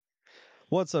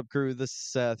What's up, crew? This is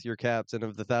Seth, your captain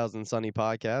of the Thousand Sunny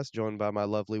podcast, joined by my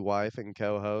lovely wife and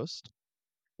co host.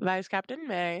 Vice Captain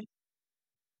May.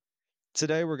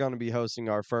 Today, we're going to be hosting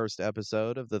our first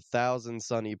episode of the Thousand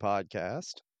Sunny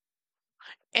podcast.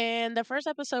 And the first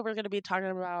episode, we're going to be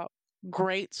talking about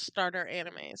great starter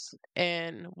animes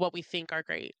and what we think are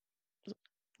great.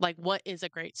 Like, what is a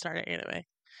great starter anime?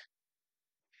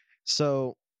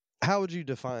 So, how would you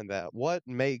define that? What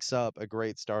makes up a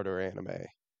great starter anime?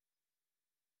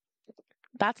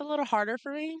 That's a little harder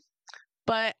for me,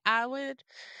 but I would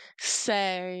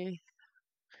say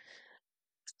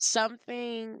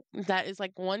something that is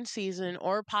like one season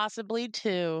or possibly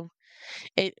two.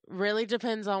 It really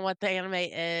depends on what the anime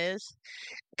is.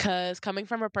 Because coming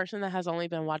from a person that has only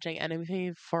been watching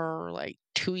anime for like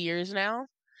 2 years now,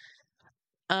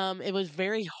 it was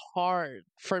very hard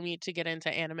for me to get into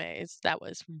animes that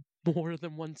was more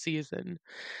than one season.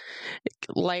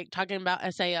 Like talking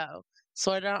about SAO.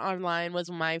 Sword Art Online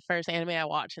was my first anime I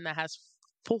watched, and that has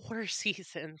 4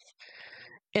 seasons.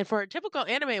 And for a typical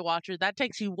anime watcher, that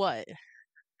takes you what?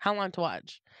 How long to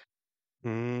watch?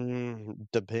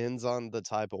 Depends on the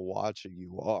type of watcher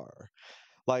you are.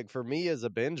 Like for me as a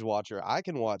binge watcher, I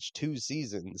can watch 2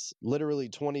 seasons, literally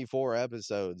 24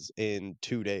 episodes in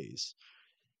 2 days.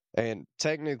 And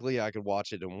technically, I could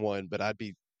watch it in one, but I'd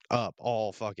be up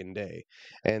all fucking day.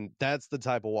 And that's the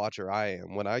type of watcher I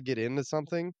am. When I get into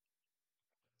something,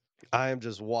 I am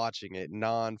just watching it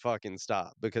non fucking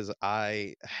stop because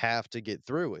I have to get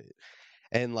through it.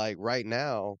 And like right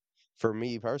now, for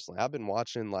me personally, I've been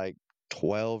watching like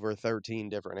 12 or 13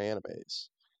 different animes.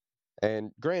 And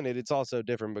granted, it's also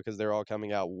different because they're all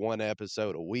coming out one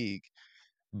episode a week,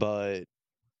 but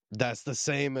that's the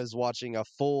same as watching a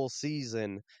full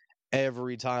season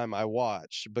every time I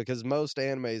watch because most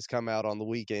animes come out on the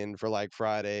weekend for like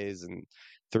Fridays and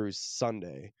through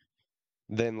Sunday.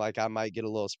 Then like I might get a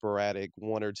little sporadic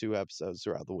 1 or 2 episodes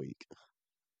throughout the week.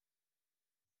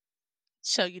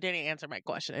 So you didn't answer my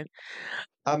question.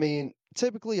 I mean,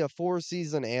 typically a 4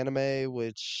 season anime,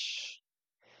 which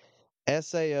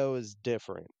SAO is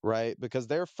different, right? Because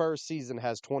their first season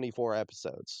has 24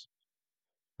 episodes,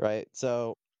 right?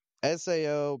 So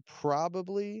SAO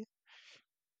probably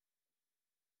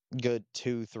good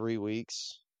 2, 3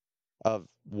 weeks of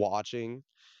watching.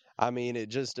 I mean, it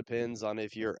just depends on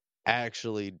if you're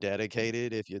actually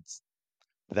dedicated, if it's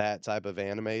that type of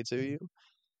anime to you.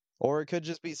 Or it could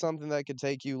just be something that could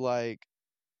take you like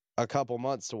a couple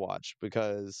months to watch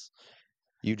because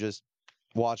you just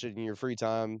watch it in your free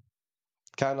time.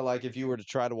 Kind of like if you were to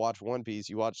try to watch One Piece,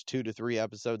 you watch 2 to 3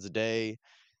 episodes a day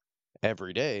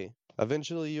every day.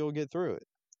 Eventually, you'll get through it.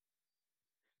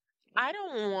 I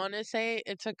don't want to say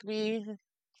it took me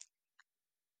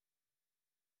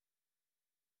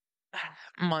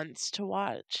months to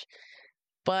watch,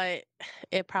 but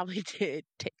it probably did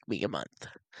take me a month.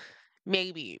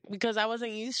 Maybe because I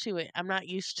wasn't used to it. I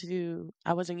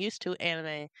wasn't used to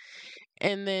anime.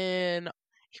 And then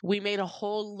we made a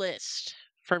whole list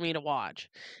for me to watch.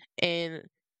 And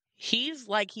he's,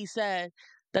 like he said,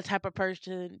 the type of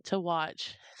person to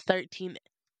watch 13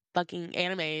 fucking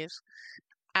animes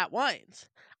at once.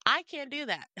 I can't do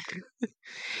that.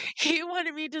 He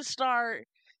wanted me to start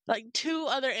like two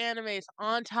other animes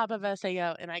on top of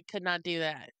SAO, and I could not do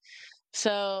that.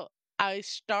 So I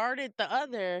started the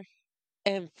other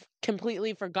and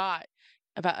completely forgot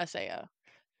about SAO.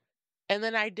 And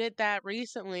then I did that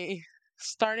recently,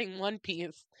 starting One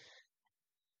Piece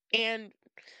and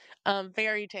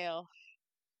Fairy Tale.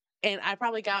 And I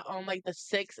probably got on like the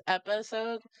 6th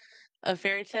episode of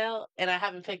Fairy Tale, and I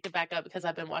haven't picked it back up because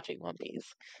I've been watching One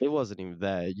Piece. It wasn't even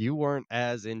that. You weren't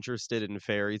as interested in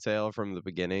Fairy Tale from the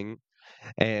beginning.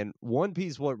 And One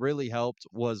Piece, what really helped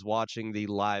was watching the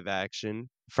live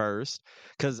action first,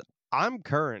 because I'm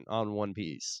current on One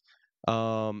Piece,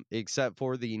 except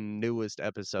for the newest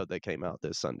episode that came out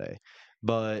this Sunday.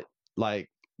 But like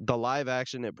the live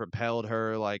action, it propelled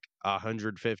her like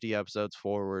 150 episodes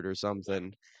forward or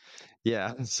something.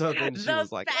 Yeah. So then she The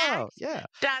was like, "Oh, fact yeah."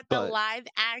 that the But live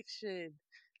action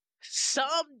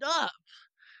summed up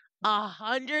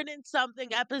 100 and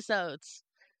something episodes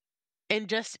in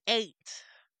just 8.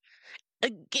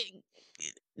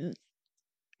 Again,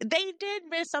 they did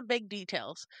miss some big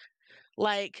details,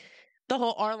 like the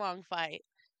whole Arlong fight.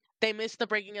 They missed the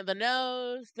breaking of the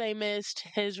nose. They missed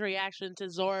his reaction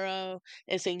to Zoro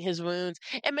and seeing his wounds.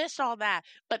 It missed all that,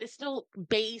 but it still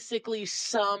basically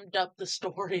summed up the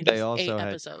story in they just also eight had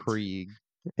episodes. Krieg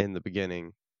in the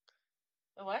beginning.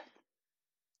 What?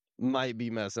 Might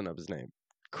be messing up his name.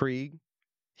 Krieg.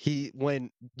 When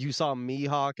you saw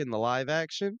Mihawk in the live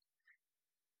action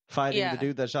fighting the Yeah.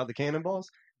 dude that shot the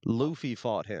cannonballs, Luffy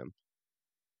fought him.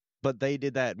 but they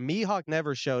did that. Mihawk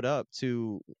never showed up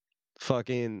to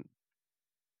fucking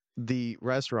the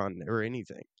restaurant or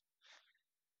anything.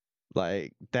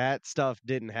 Like, that stuff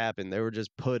didn't happen. They were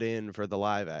just put in for the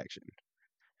live action.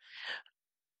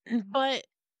 But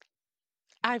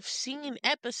I've seen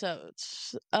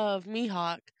episodes of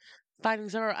Mihawk fighting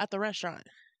Zoro at the restaurant.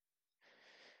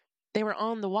 They were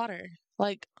on the water,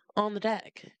 like on the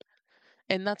deck.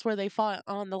 And that's where they fought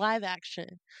on the live action.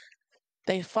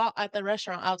 They fought at the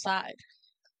restaurant outside.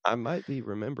 I might be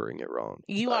remembering it wrong.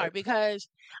 You are, because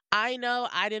I know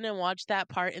I didn't watch that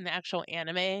part in the actual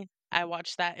anime. I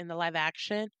watched that in the live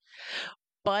action.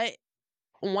 But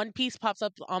One Piece pops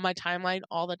up on my timeline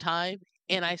all the time,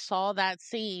 and I saw that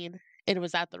scene, and it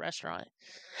was at the restaurant.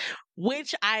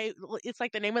 It's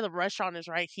like the name of the restaurant is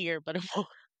right here, but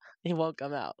it won't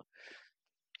come out.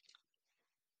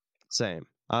 Same.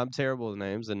 I'm terrible with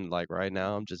names, and like right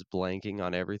now, I'm just blanking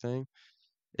on everything.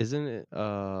 Isn't it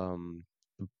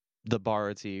the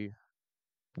Barati,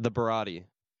 the Barati?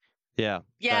 Yeah,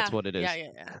 that's what it is.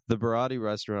 Yeah. The Barati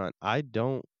restaurant. I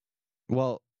don't.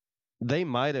 Well, they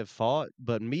might have fought,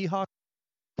 but Mihawk,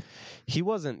 he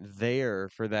wasn't there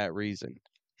for that reason.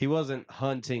 He wasn't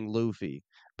hunting Luffy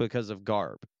because of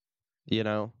Garp. You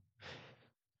know,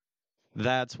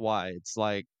 that's why it's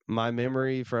like my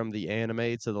memory from the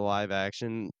anime to the live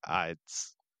action.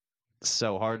 It's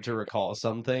so hard to recall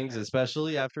some things,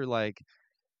 especially after like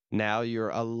now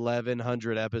you're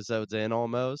 1100 episodes in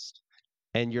almost,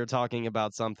 and you're talking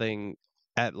about something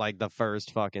at like the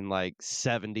first fucking like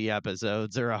 70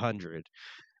 episodes or 100.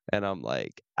 And I'm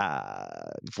like,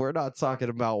 if we're not talking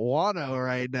about Wano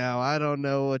right now, I don't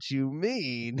know what you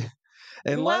mean.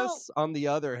 Unless, on the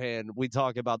other hand, we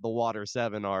talk about the Water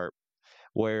 7 arc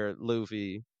where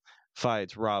Luffy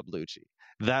fights Rob Lucci.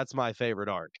 That's my favorite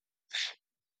arc.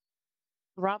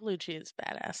 Rob Lucci is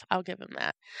badass. I'll give him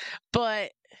that.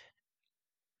 But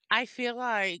I feel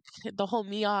like the whole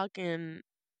Mihawk and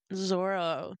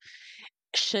Zoro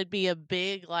should be a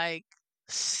big like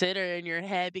sitter in your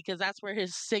head, because that's where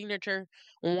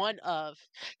one of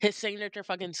his signature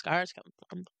fucking scars come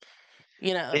from.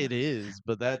 You know? It is,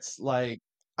 but that's like,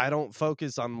 I don't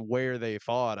focus on where they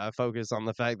fought. I focus on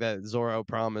the fact that Zoro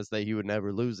promised that he would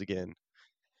never lose again.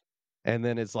 And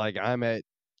then it's like I'm at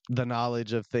the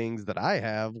knowledge of things that I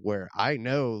have where I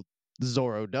know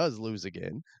Zoro does lose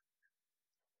again.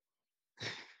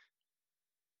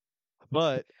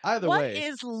 But either way, what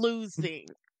is losing?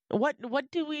 What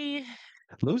do we?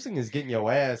 Losing is getting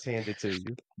your ass handed to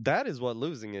you. That is what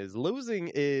losing is.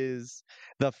 Losing is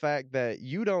the fact that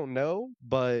you don't know,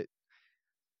 but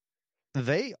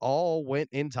they all went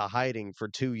into hiding for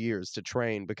 2 years to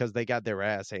train because they got their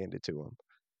ass handed to them.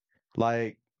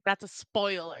 Like, That's a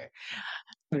spoiler.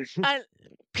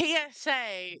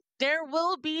 PSA: there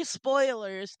will be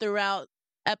spoilers throughout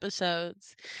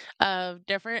episodes of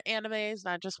different animes,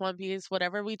 not just One Piece.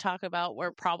 Whatever we talk about,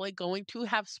 we're probably going to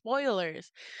have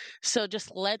spoilers. So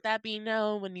just let that be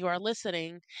known when you are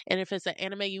listening. And if it's an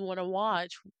anime you want to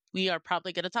watch, we are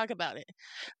probably going to talk about it.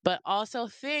 But also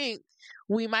think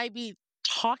we might be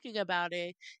talking about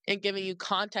it and giving you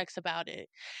context about it.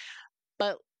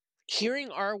 But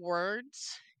hearing our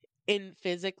words and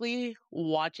physically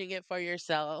watching it for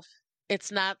yourself,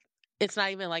 it's not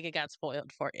even like it got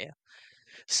spoiled for you.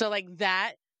 So like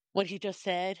that, what he just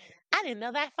said, I didn't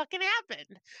know that fucking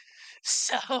happened.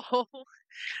 So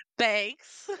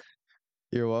thanks.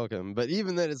 You're welcome. But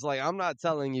even then, it's like, I'm not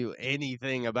telling you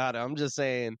anything about it. I'm just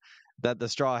saying that the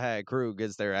Straw Hat crew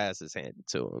gets their asses handed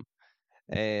to them.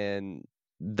 And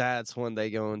that's when they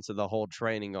go into the whole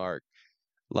training arc.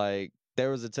 Like,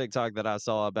 there was a TikTok that I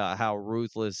saw about how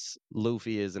ruthless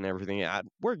Luffy is and everything.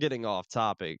 We're getting off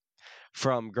topic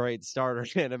from great starter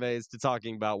animes to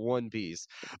talking about One Piece.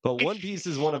 But One Piece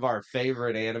is one of our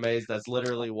favorite animes. That's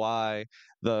literally why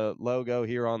the logo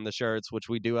here on the shirts, which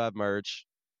we do have merch,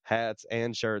 hats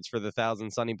and shirts for the Thousand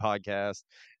Sunny podcast,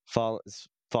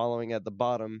 following at the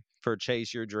bottom for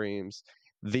Chase Your Dreams.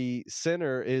 The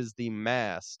center is the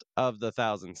mast of the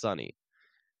Thousand Sunny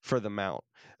for the mount.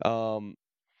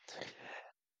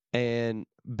 And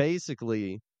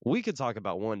basically, we could talk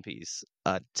about One Piece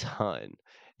a ton.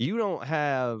 You don't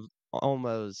have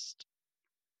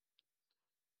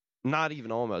not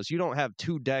even almost, you don't have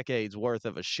 2 decades worth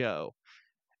of a show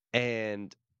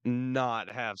and not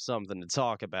have something to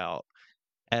talk about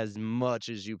as much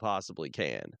as you possibly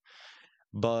can.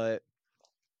 But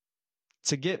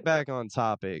to get back on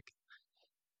topic,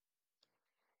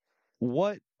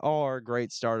 what are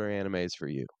great starter animes for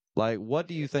you? Like, what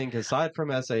do you think, aside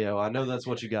from SAO? I know that's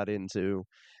what you got into,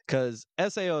 because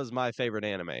SAO is my favorite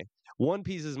anime. One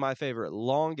Piece is my favorite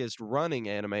longest running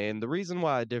anime, and the reason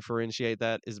why I differentiate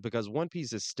that is because One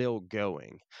Piece is still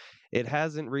going. It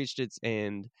hasn't reached its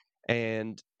end,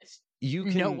 and It's you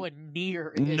can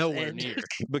its nowhere end. near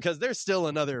because there's still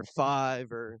another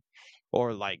 5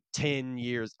 or like 10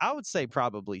 years. I would say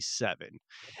probably 7.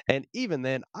 And even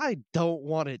then, I don't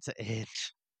want it to end.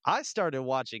 I started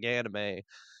watching anime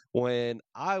when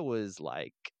I was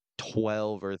like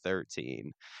 12 or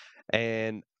 13,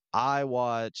 and I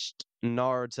watched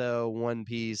Naruto, One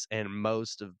Piece, and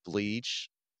most of Bleach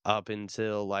up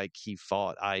until like he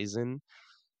fought Aizen.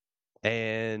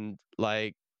 And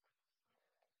like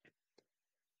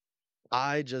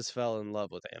I just fell in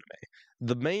love with anime.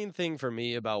 The main thing for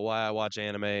me about why I watch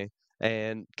anime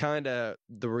and kind of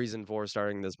the reason for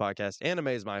starting this podcast, anime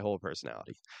is my whole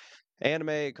personality.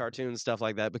 Anime, cartoons, stuff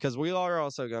like that, because we are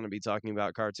also going to be talking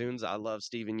about cartoons. I love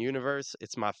Steven Universe.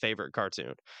 It's my favorite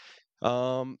cartoon.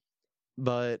 Um,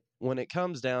 but when it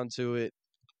comes down to it,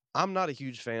 I'm not a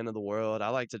huge fan of the world. I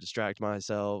like to distract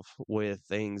myself with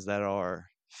things that are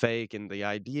fake, and the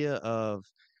idea of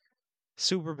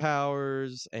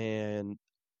superpowers and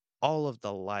all of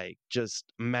the like,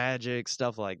 just magic,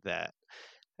 stuff like that.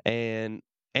 And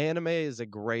anime is a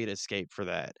great escape for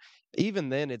that. Even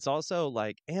then, it's also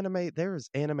like there's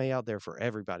anime out there for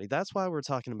everybody. That's why we're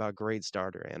talking about great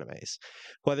starter animes.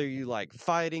 Whether you like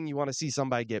fighting, you want to see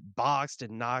somebody get boxed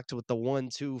and knocked with the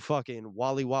 1-2 fucking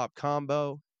Wally Wop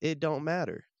combo, it don't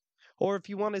matter. Or if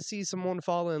you want to see someone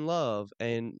fall in love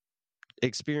and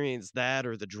experience that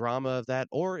or the drama of that,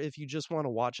 or if you just want to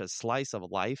watch a slice of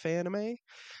life anime,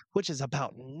 which is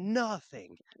about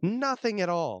nothing at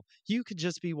all. You could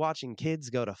just be watching kids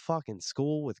go to fucking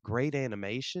school with great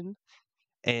animation,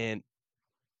 and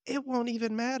it won't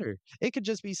even matter. It could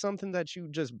just be something that you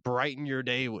just brighten your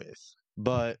day with.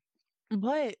 But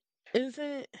But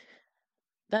isn't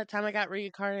that time I got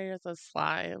reincarnated as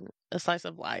a slice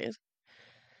of life?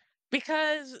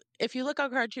 Because if you look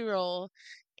on Crunchyroll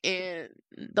and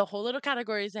the whole little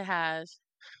categories it has,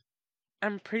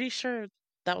 I'm pretty sure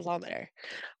that was on there.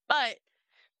 But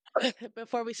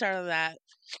before we start on that,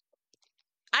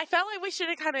 I felt like we should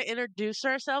have kind of introduced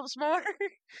ourselves more.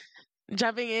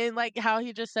 Jumping in, like how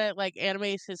he just said, like anime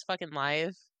is his fucking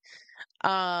life.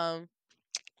 Um,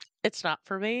 it's not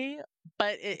for me,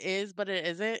 but it is, but it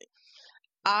isn't.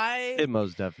 I it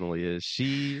most definitely is.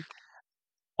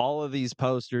 All of these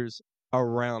posters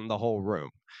around the whole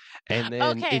room. And then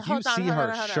Okay, if you hold on, see hold on,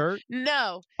 her hold on. shirt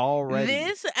No, already,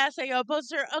 this SAO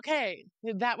poster, okay,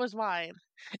 that was mine.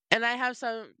 And I have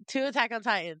two Attack on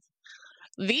Titans.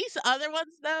 These other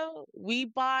ones, though, we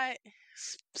bought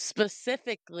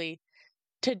specifically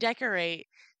to decorate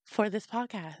for this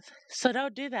podcast. So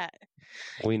don't do that.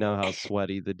 we know how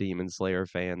sweaty the Demon Slayer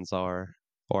fans are,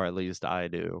 or at least I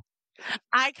do.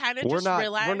 I kind of just We're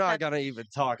realized not that gonna even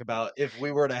talk about if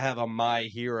we were to have a My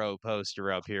Hero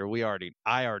poster up here.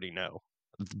 I already know.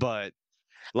 But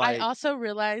I like also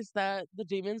realized that the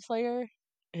Demon Slayer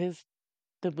is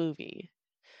the movie.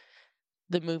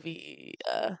 The movie,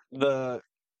 the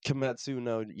Kimetsu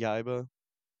no Yaiba,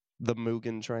 the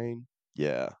Mugen Train.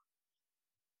 Yeah.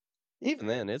 Even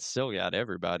then, it's still got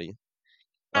everybody.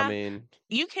 I ah, mean,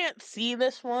 you can't see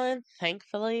this one,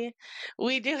 thankfully.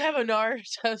 We do have a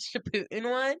Naruto Shippuden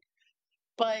one,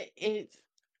 but it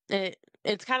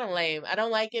it's kind of lame. I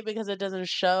don't like it because it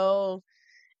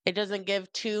doesn't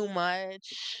give too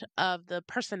much of the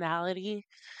personality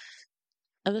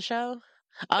of the show.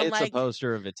 it's a Unlike,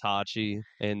 poster of Itachi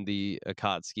and the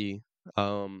Akatsuki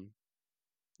um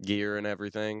gear and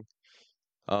everything.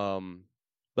 Um,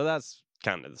 but that's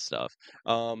kind of the stuff.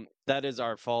 That is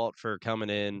our fault for coming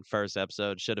in first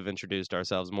episode. Should have introduced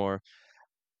ourselves more.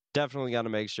 Definitely got to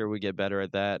make sure we get better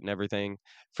at that and everything.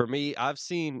 For me, I've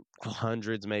seen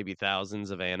hundreds, maybe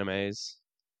thousands of animes,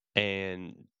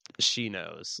 and she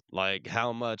knows like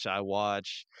how much I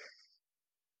watch.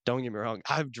 Don't get me wrong,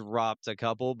 I've dropped a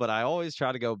couple, but I always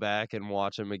try to go back and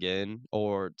watch them again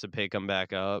or to pick them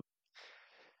back up.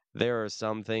 There are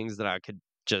some things that I could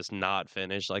just not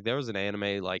finish. Like there was an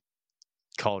anime like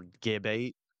called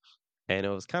Gibate, and it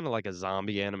was kind of like a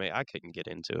zombie anime. I couldn't get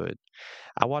into it.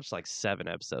 I watched like 7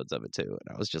 episodes of it too,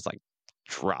 and I was just like,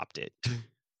 dropped it.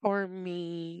 for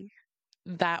me,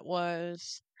 that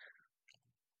was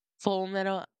Full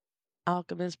Metal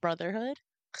Alchemist Brotherhood.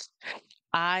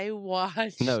 I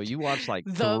No, watched you watched like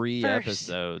the 3 first.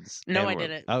 episodes No, and I were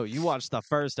didn't. oh, you watched the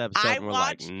first episode I and were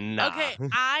like, watched. nah. Okay,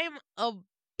 I'm a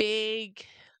big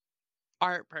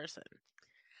art person.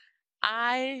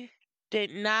 I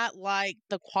did not like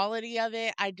the quality of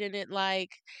it. I didn't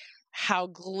like how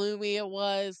gloomy it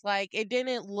was. Like it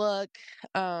didn't look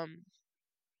um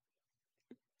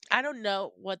I don't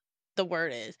know what the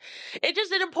word is. It just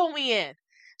didn't pull me in.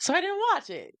 So I didn't watch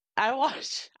it. I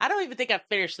don't even think I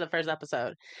finished the first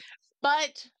episode.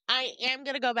 But I am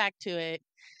going to go back to it.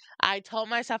 I told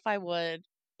myself I would.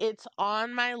 It's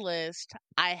on my list.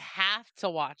 I have to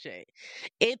watch it.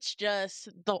 It's just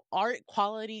the art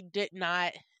quality did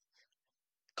not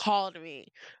call to me.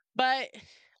 But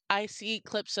I see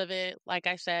clips of it. Like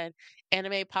I said,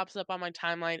 anime pops up on my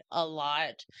timeline a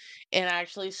lot. And I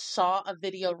actually saw a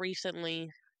video recently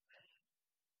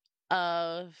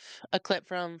of a clip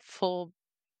from Full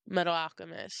Metal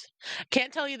Alchemist.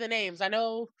 Can't tell you the names. I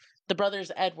know the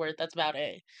brothers Edward. That's about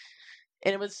it.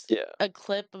 And it was Yeah. a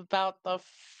clip about the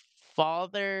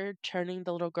father turning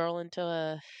the little girl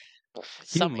into You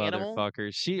some animal.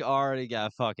 motherfucker. She already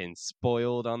got fucking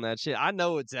spoiled on that shit. I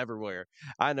know it's everywhere.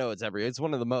 It's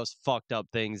one of the most fucked up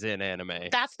things in anime.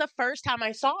 That's the first time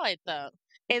I saw it, though.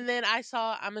 And then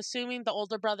I'm assuming the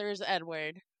older brother is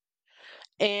Edward.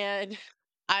 And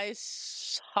I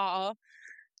saw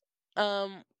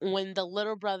when the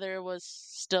little brother was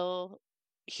still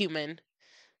human,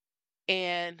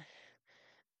 and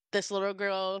this little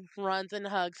girl runs and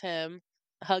hugs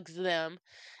them,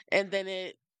 and then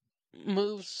it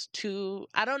moves to,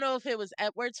 I don't know if it was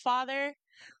Edward's father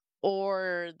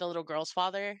or the little girl's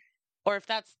father, or if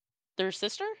that's their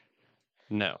sister.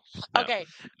 No. Okay,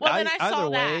 well then I Either saw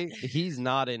that. way, he's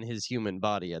not in his human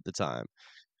body at the time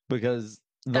because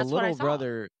the That's what I little saw.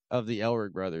 brother of the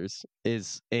Elric brothers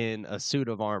is in a suit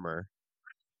of armor.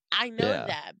 I know Yeah.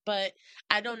 that, but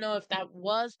I don't know if that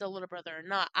was the little brother or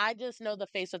not. I just know the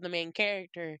face of the main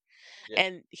character, Yeah.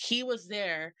 and he was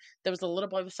there. There was a little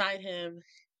boy beside him,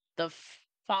 the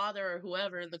father or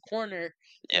whoever in the corner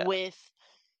Yeah. with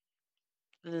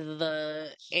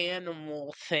the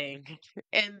animal thing,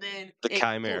 and then The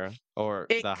chimera or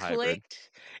it the hybrid. clicked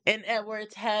in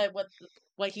Edward's head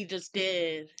what he just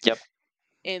did. Yep.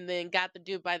 And then got the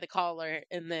dude by the collar,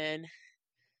 and then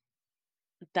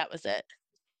that was it.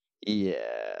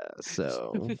 Yeah,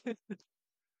 so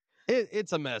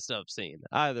it's a messed up scene.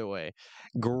 Either way,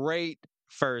 great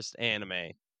first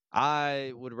anime.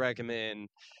 I would recommend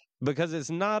because it's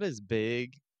not as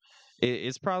big.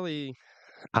 It's probably,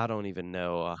 I don't even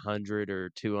know, 100 or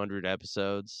 200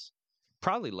 episodes.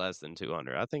 Probably less than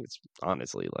 200. I think it's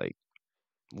honestly like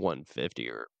 150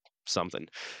 or something.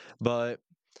 But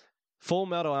Full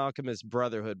Metal Alchemist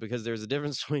Brotherhood, because there's a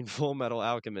difference between Full Metal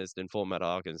Alchemist and Full Metal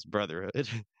Alchemist Brotherhood.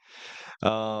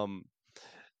 um,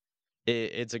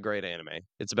 it's a great anime.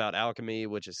 It's about alchemy,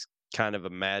 which is kind of a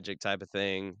magic type of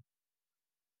thing.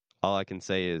 All I can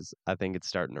say is I think it's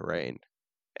starting to rain,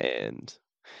 and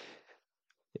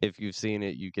if you've seen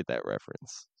it, you get that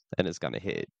reference, and it's gonna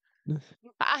hit.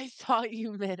 I thought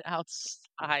you meant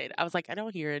outside. I was like, I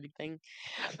don't hear anything.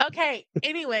 Okay,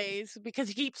 anyways, because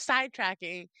you keep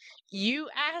sidetracking, you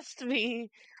asked me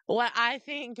what I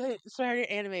think good smarter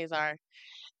animes are.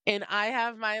 And I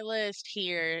have my list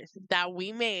here that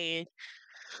we made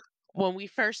when we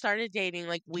first started dating,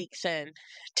 like weeks in,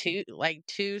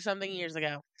 two something years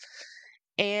ago.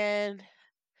 And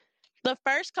the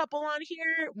first couple on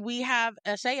here, we have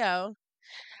SAO.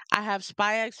 I have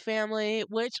Spy X Family,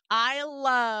 which I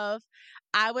love.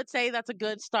 I would say that's a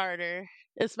good starter,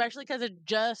 especially because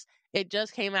it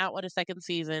just came out with a second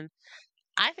season.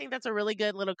 I think that's a really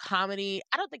good little comedy.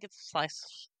 I don't think it's a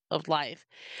slice of life,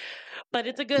 but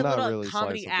it's a good Not little really slice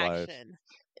comedy of life. action.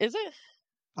 Is it?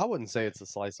 I wouldn't say it's a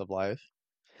slice of life.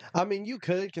 I mean, you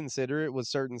could consider it with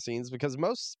certain scenes because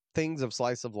most things of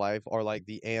slice of life are like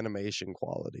the animation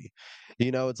quality.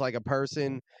 It's like a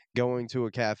person going to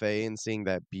a cafe and seeing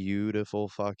that beautiful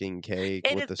fucking cake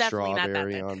It with is the definitely not that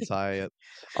strawberry then.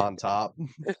 on top.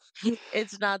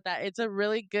 It's not that. It's a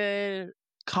really good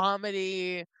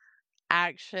comedy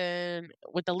action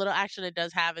with the little action it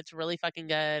does have. It's really fucking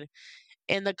good.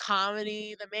 In the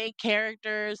comedy, the main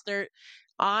characters, they're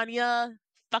Anya,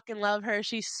 fucking love her.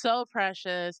 She's so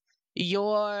precious.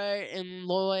 Yor and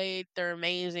Lloyd, they're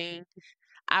amazing.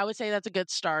 I would say that's a good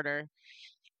starter.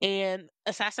 And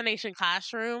Assassination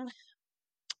Classroom,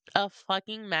 a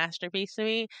fucking masterpiece to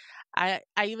me. I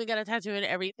even got a tattoo and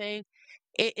everything.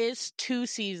 It is 2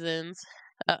 seasons,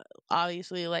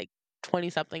 obviously like 20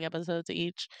 something episodes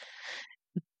each.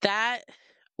 That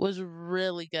was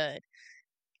really good.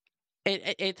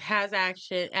 It has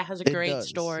action. It has a It great does.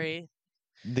 story.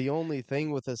 The only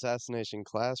thing with Assassination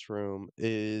Classroom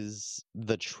is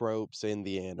the tropes in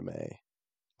the anime.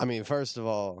 I mean, first of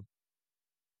all,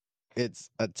 it's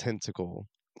a tentacle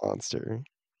monster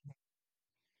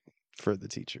for the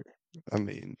teacher. I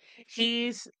mean,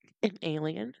 He's an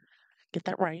alien. Get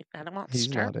that right. Not a He's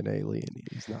monster. not an alien.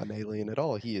 He's not an alien at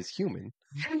all. He is human.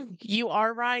 You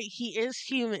are right. He is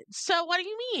human. So what do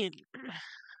you mean?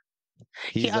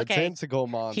 He's a Okay. tentacle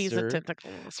He's a monster.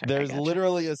 tentacle monster. I There's gotcha.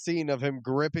 literally a scene of him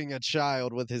gripping a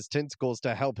child with his tentacles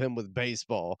to help him with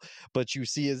baseball, but you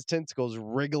see his tentacles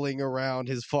wriggling around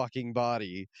his fucking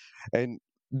body. And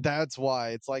that's why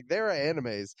it's like there are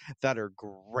animes that are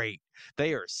great.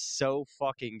 They are so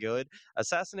fucking good.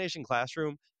 Assassination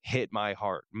Classroom hit my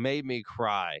heart, made me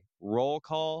cry. Roll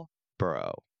Call,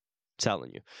 bro,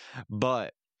 telling you.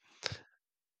 But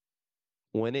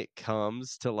when it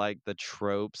comes to like the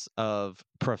tropes of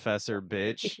Professor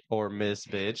Bitch or Miss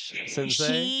Bitch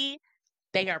Sensei,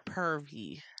 They are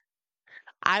pervy.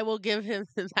 I will give him.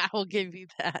 I will give you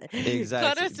that.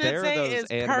 exactly. Kono There are Sensei those is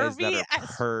animes that pervy are as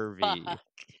pervy. fuck.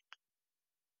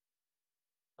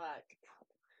 Fuck.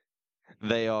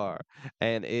 They are.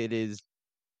 And it is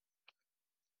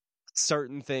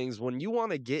certain things when you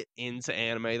want to get into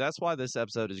anime. That's why this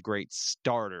episode is great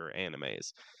starter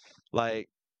animes. Like,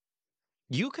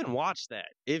 you can watch that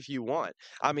if you want.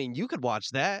 I mean, you could watch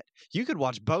that. You could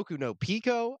watch Boku no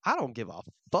Pico. I don't give a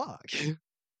fuck.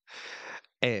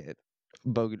 And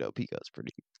Boku no Pico is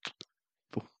pretty.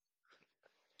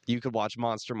 You could watch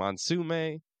Monster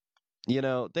Monsume. You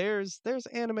know, there's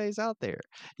animes out there.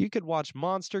 You could watch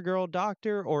Monster Girl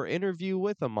Doctor or Interview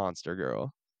with a Monster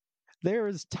Girl.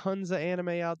 There's tons of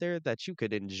anime out there that you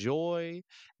could enjoy.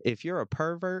 If you're a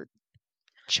pervert,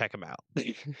 check them out.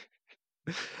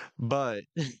 But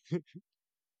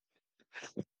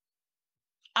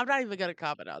I'm not even gonna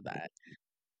comment on that.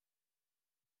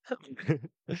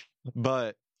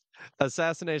 but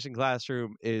Assassination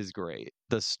Classroom is great.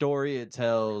 The story it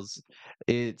tells,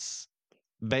 it's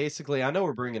basically, I know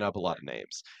we're bringing up a lot of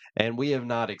names, and we have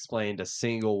not explained a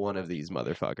single one of these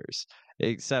motherfuckers,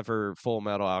 except for Full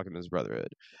Metal Alchemist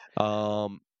Brotherhood.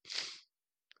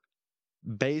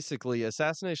 Basically,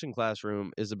 Assassination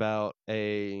Classroom is about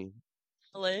a...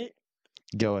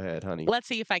 Go ahead, honey. Let's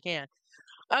see if I can.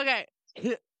 Okay.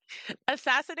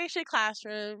 Assassination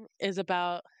Classroom is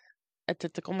about a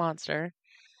tentacle monster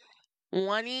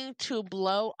wanting to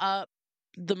blow up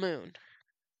the moon.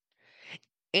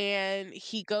 And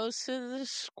he goes to the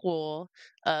school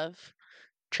of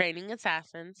training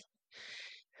assassins,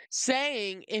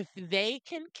 saying if they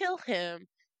can kill him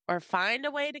or find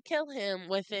a way to kill him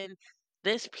within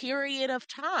this period of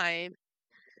time,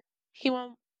 he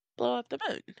won't blow up the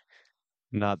moon.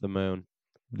 Not the moon,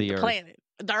 the Earth. Planet.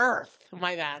 The Earth.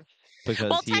 My bad.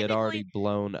 Because he had already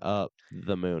blown up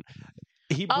the moon.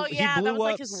 He blew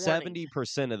like up his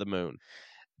 70% of the moon.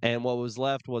 And what was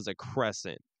left was a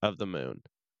crescent of the moon.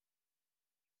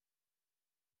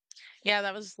 Yeah,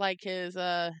 that was like his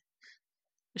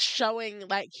showing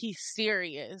like he's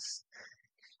serious.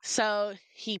 So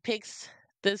he picks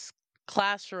this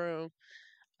classroom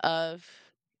of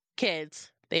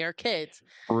kids. They are kids.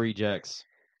 Rejects.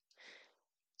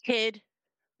 Kid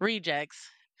rejects.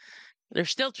 They're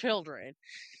still children.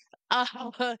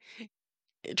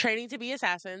 Training to be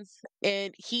assassins.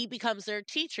 And he becomes their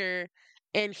teacher.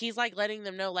 And he's like letting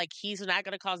them know like he's not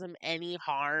going to cause them any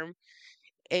harm.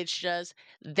 It's just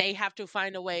they have to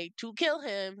find a way to kill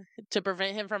him to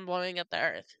prevent him from blowing up the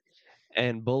earth.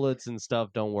 And bullets and stuff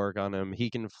don't work on him. He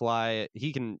can fly.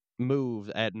 He can move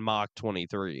at Mach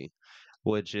 23,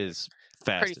 which is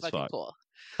fast Pretty as fucking fuck.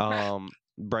 Cool.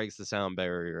 Breaks the sound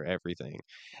barrier, everything.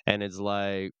 And it's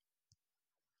like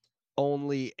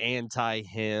only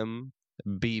anti-him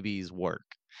BBs work.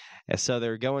 And so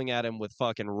they're going at him with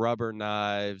fucking rubber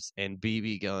knives and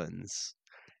BB guns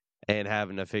and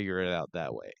having to figure it out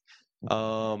that way.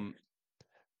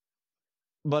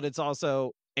 But it's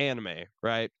also anime,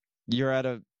 right? You're at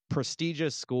a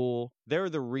prestigious school. They're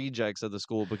the rejects of the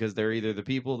school because they're either the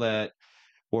people that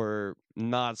were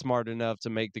not smart enough to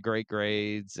make the great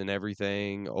grades and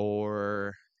everything,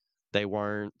 or they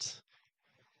weren't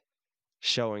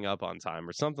showing up on time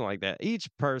or something like that. Each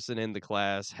person in the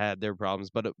class had their problems,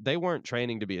 but they weren't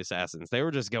training to be assassins. They were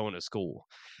just going to school.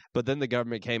 But then the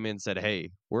government came in and said, hey,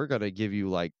 we're going to give you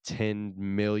like $10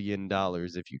 million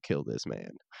if you kill this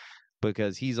man,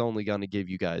 because he's only going to give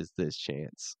you guys this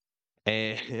chance.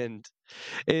 And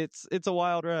it's a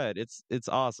wild ride. It's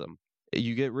awesome.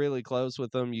 You get really close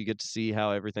with them. You get to see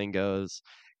how everything goes.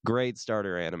 Great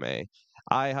starter anime.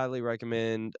 I highly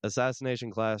recommend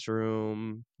Assassination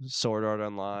Classroom, Sword Art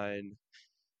Online.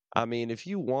 I mean, if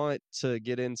you want to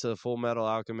get into Full Metal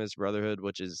Alchemist Brotherhood,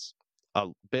 which is a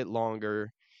bit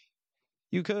longer,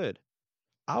 you could.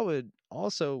 I would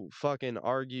also fucking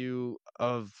argue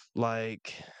of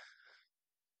like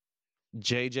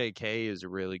JJK is a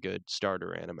really good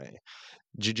starter anime.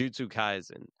 Jujutsu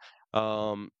Kaisen.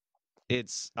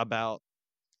 It's about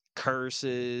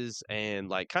curses and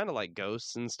like kind of like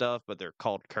ghosts and stuff, but they're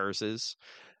called curses.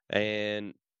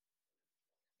 And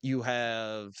you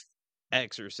have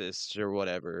exorcists or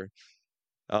whatever,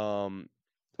 um,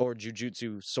 or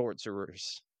jujutsu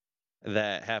sorcerers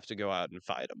that have to go out and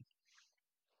fight them.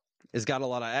 It's got a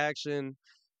lot of action.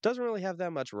 Doesn't really have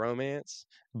that much romance,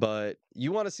 but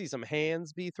you want to see some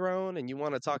hands be thrown and you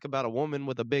want to talk about a woman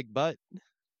with a big butt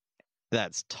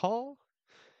that's tall,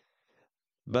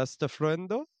 best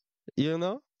friendo, you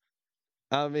know?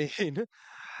 I mean,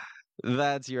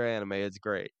 that's your anime. It's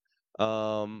great.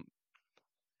 Um,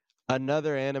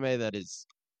 Another anime that is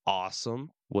awesome,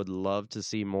 would love to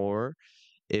see more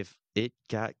if it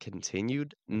got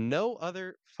continued. No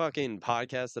other fucking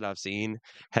podcast that I've seen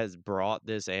has brought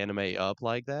this anime up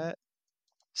like that.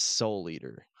 Soul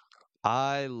Eater.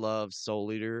 I love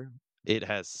Soul Eater. It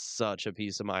has such a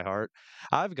piece of my heart.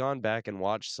 I've gone back and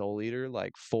watched Soul Eater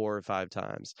like 4 or 5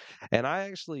 times. And I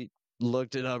actually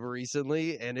looked it up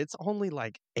recently and it's only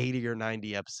like 80 or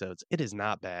 90 episodes. It is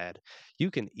not bad. You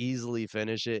can easily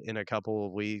finish it in a couple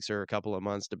of weeks or a couple of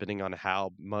months, depending on how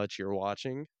much you're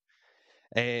watching.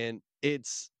 And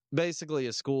it's basically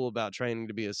a school about training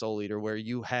to be a Soul Eater where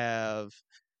you have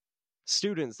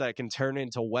students that can turn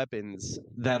into weapons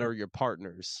that are your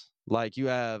partners. Like you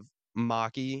have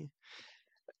Maki,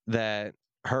 that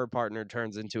her partner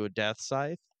turns into a death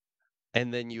scythe,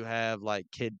 and then you have like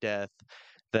Kid Death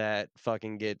that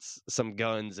fucking gets some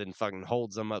guns and fucking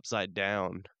holds them upside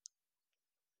down.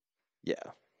 Yeah.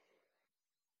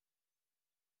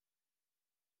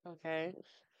 Okay.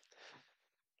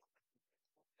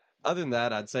 Other than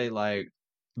that, I'd say like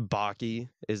Baki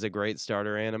is a great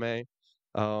starter anime.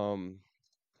 Um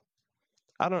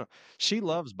I don't know. She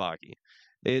loves Baki.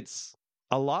 It's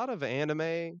a lot of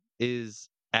anime is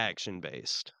action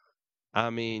based. I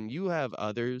mean, you have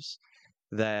others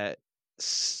that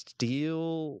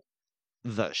steal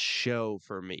the show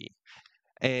for me.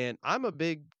 And I'm a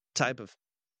big type of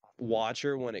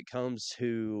watcher when it comes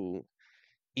to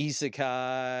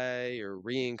isekai or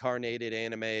reincarnated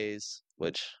animes,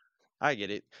 which I get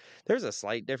it. There's a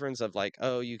slight difference of like,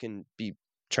 oh, you can be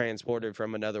transported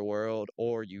from another world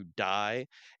or you die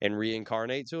and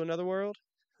reincarnate to another world.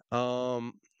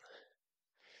 Um,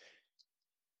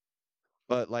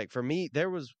 but like for me, there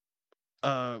was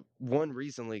one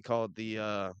recently called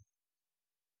the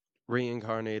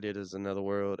reincarnated as another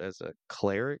world as a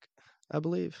cleric, I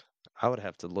believe. I would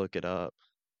have to look it up.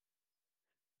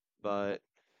 But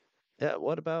yeah,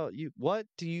 what about you? What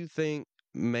do you think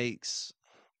makes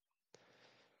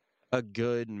a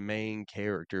good main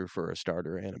character for a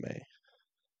starter anime?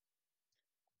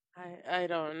 I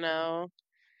don't know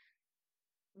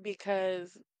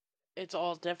because it's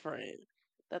all different.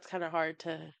 That's kind of hard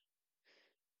to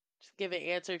just give an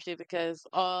answer to because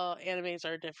all animes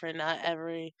are different.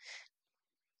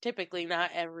 Typically,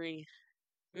 not every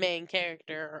main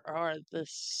character are the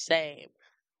same.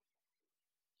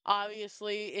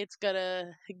 Obviously, it's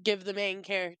gonna give the main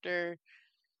character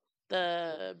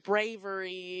the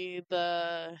bravery,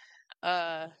 the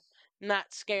uh not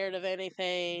scared of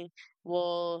anything,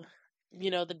 will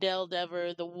the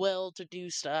Daredevil, the will to do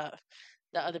stuff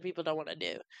that other people don't want to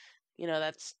do.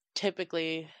 That's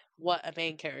typically what a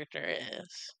main character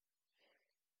is.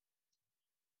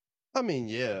 I mean,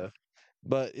 yeah,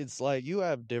 but it's like you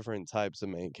have different types of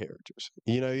main characters.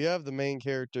 You have the main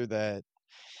character that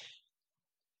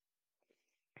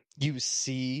you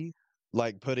see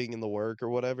like putting in the work or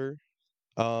whatever.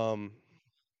 Um,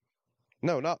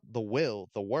 no, not the will,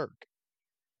 the work.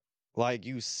 Like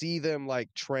you see them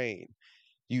like train.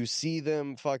 You see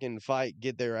them fucking fight,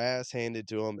 get their ass handed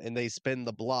to them, and they spin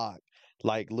the block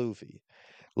like Luffy.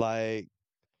 Like,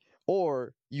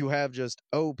 or you have just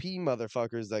OP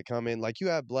motherfuckers that come in. Like you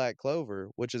have Black Clover,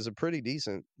 which is a pretty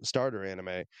decent starter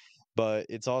anime, but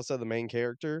it's also the main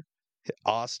character.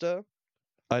 Asta,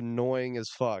 annoying as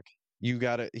fuck.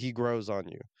 He grows on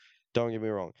you. Don't get me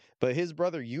wrong. But his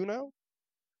brother Yuno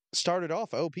started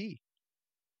off OP.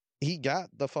 He got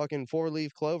the fucking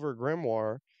 4-leaf clover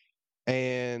grimoire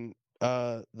and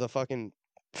the fucking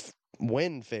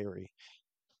wind fairy.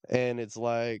 And it's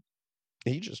like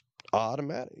he just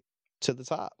automatic to the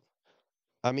top.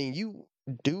 I mean, you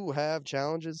do have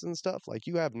challenges and stuff. Like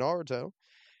you have Naruto.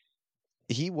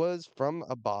 He was from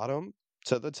a bottom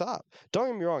to the top. Don't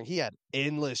get me wrong, he had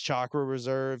endless chakra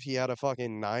reserve. He had a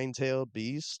fucking nine-tailed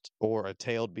beast or a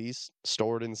tailed beast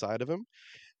stored inside of him.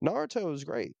 Naruto is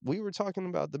great. We were talking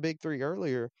about the big three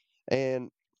earlier, and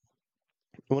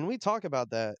when we talk about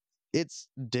that, it's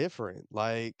different.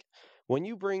 Like when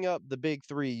you bring up the big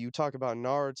three, you talk about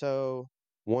Naruto,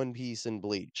 One Piece, and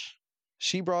Bleach.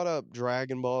 She brought up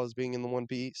Dragon Ball as being in the One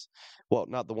Piece. Well,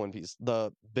 not the One Piece, the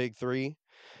big three.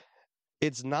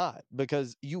 It's not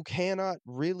because you cannot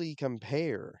really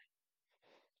compare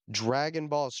Dragon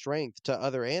Ball strength to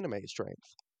other anime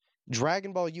strength.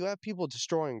 Dragon Ball, you have people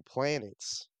destroying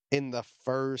planets in the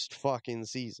first fucking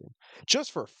season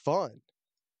just for fun.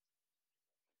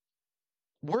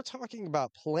 We're talking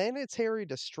about planetary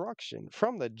destruction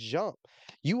from the jump.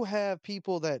 You have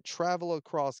people that travel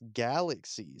across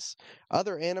galaxies.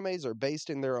 Other animes are based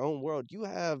in their own world. You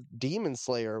have Demon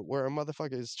Slayer, where a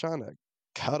motherfucker is trying to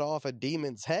cut off a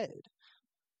demon's head.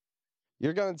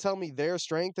 You're gonna tell me their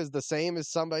strength is the same as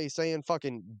somebody saying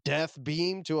fucking death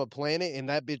beam to a planet and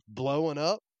that bitch blowing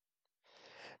up?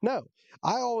 No.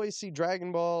 I always see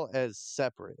Dragon Ball as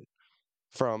separate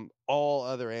from all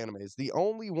other animes. The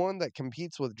only one that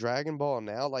competes with Dragon Ball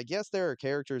now, like, yes, there are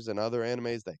characters in other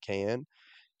animes that can.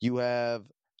 You have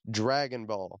Dragon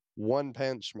Ball, One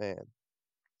Punch Man,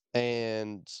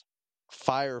 and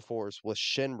Fire Force with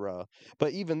Shinra.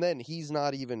 But even then, he's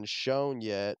not even shown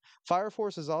yet. Fire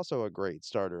Force is also a great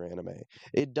starter anime.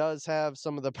 It does have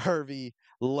some of the pervy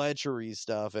lechery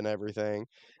stuff and everything.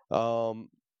 Um,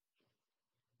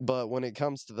 but when it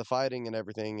comes to the fighting and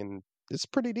everything, and it's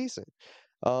pretty decent.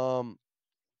 Um,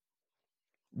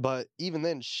 but even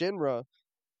then, Shinra,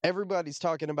 everybody's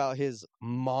talking about his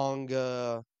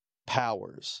manga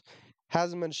powers.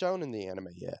 Hasn't been shown in the anime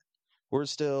yet. We're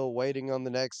still waiting on the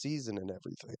next season and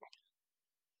everything.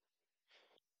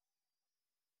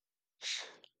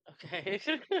 Okay.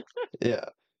 Yeah.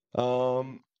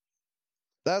 Um,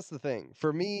 that's the thing.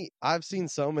 For me, I've seen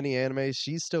so many animes.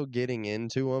 She's still getting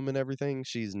into them and everything.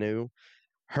 She's new.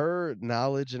 Her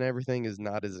knowledge and everything is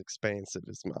not as expansive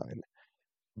as mine.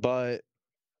 But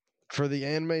for the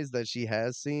animes that she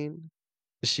has seen,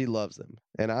 she loves them.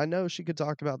 And I know she could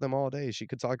talk about them all day. She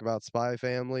could talk about Spy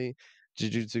Family,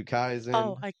 Jujutsu Kaisen.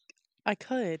 Oh, I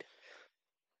could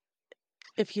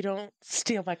if you don't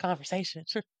steal my conversation.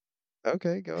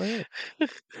 Okay, go ahead.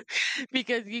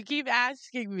 Because you keep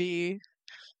asking me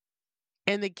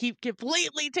and they keep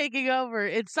completely taking over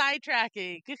and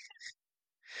sidetracking.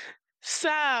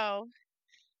 So,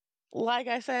 like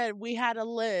I said, we had a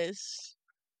list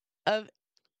of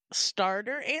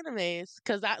starter animes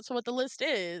because that's what the list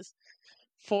is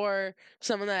for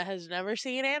someone that has never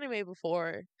seen anime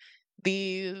before.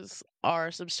 These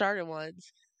are some starter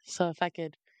ones. So, if I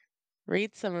could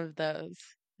read some of those,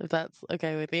 if that's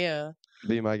okay with you.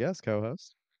 Be my guest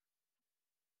co-host.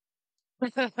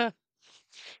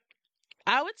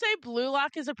 I would say Blue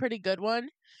Lock is a pretty good one.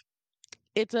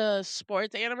 It's a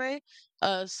sports anime,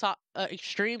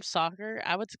 extreme soccer.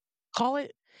 I would call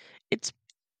it. It's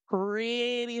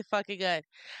pretty fucking good.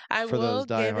 I For those will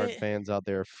give diehard it. fans out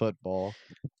there, football.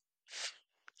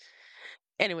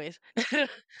 Anyways,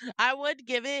 I would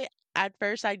give it. At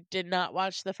first, I did not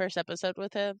watch the first episode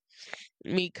with him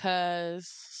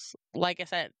because, like I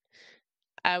said,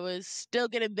 I was still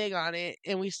getting big on it,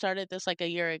 and we started this like a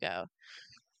year ago.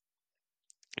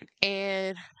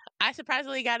 And I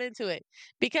surprisingly got into it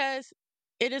because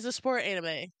it is a sport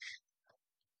anime.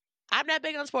 I'm not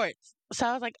big on sports. So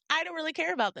I was like, I don't really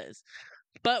care about this.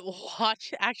 But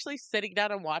actually sitting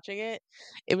down and watching it,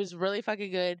 it was really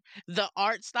fucking good. The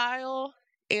art style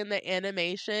and the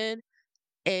animation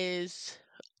is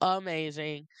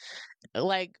amazing.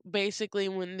 Like, basically,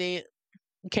 when the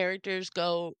characters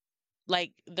go,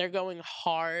 like, they're going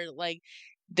hard, like,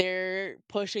 they're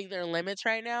pushing their limits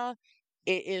right now.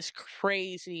 It is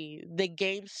crazy. The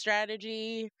game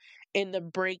strategy and the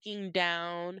breaking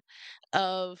down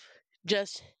of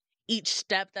just each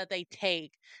step that they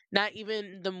take, not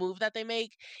even the move that they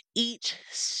make, each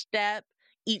step,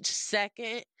 each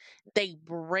second, they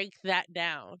break that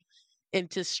down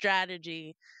into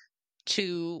strategy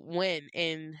to win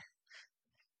and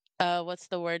what's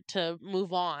the word, to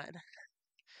move on,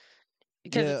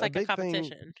 because it's Yeah, a like a big thing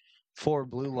competition. for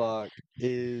Blue Lock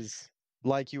is,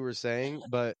 like you were saying,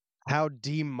 but how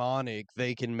demonic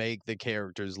they can make the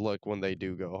characters look when they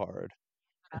do go hard.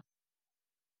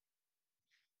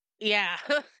 Yeah.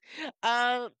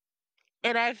 um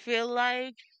and I feel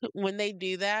like when they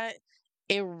do that,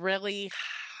 it really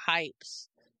hypes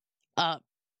up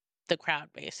the crowd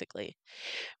basically,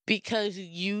 because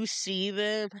you see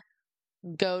them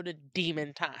go to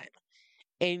demon time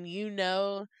and you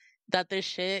know that this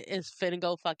shit is finna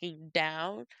go fucking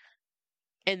down,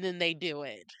 and then they do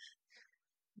it.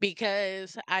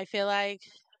 Because I feel like,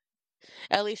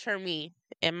 at least for me,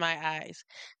 in my eyes,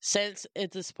 since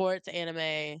it's a sports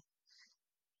anime,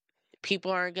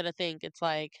 people aren't gonna think it's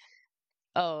like,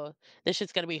 oh, this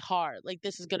shit's gonna be hard. Like,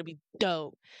 this is gonna be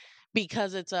dope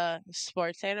because it's a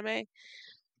sports anime.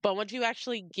 But once you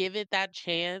actually give it that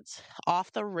chance,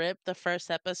 off the rip, the first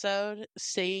episode,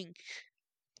 seeing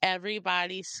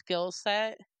everybody's skill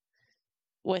set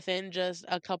within just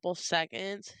a couple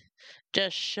seconds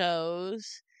just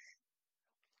shows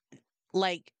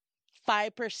like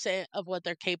 5% of what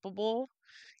they're capable,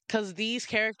 because these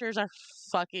characters are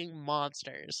fucking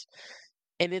monsters.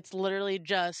 And it's literally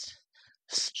just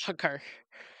soccer.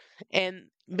 And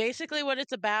basically what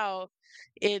it's about,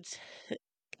 it's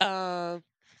um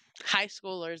high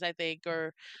schoolers, I think,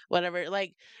 or whatever,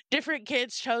 like different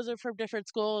kids chosen from different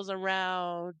schools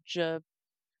around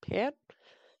Japan.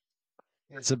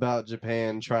 It's about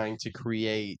Japan trying to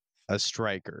create a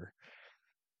striker.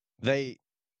 They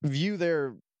view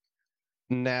their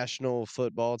national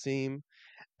football team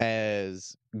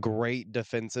as great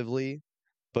defensively,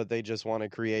 but they just want to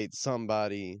create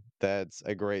somebody that's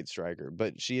a great striker.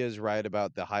 But she is right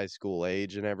about the high school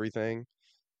age and everything.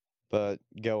 But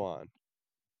go on.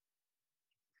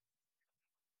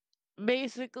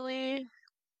 Basically,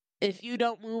 if you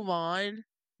don't move on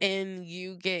and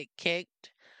you get kicked,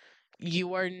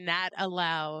 you are not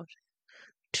allowed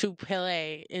to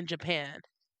play in Japan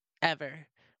ever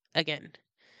again.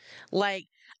 Like,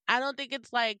 I don't think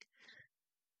it's like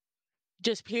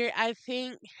just period. I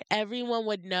think everyone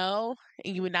would know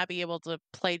and you would not be able to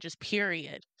play just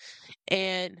period.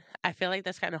 And I feel like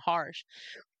that's kind of harsh.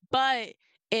 But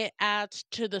it adds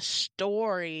to the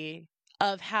story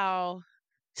of how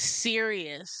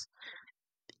serious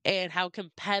and how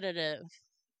competitive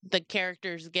the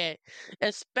characters get,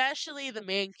 especially the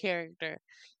main character.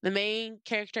 The main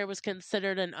character was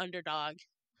considered an underdog,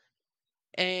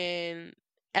 and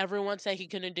everyone said he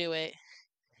couldn't do it.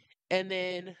 And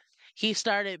then he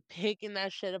started picking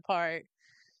that shit apart.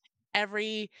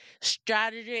 Every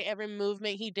strategy, every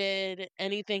movement he did,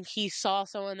 anything he saw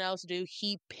someone else do,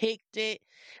 he picked it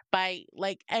by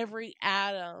like every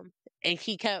atom, and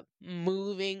he kept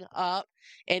moving up,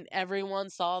 and everyone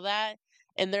saw that,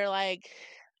 and they're like,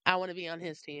 I want to be on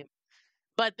his team.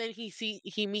 But then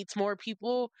he meets more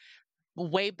people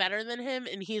way better than him,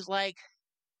 and he's like,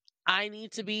 I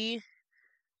need to be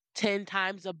 10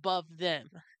 times above them.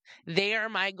 They are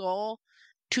my goal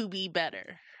to be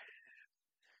better.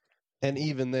 And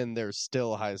even then, they're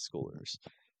still high schoolers.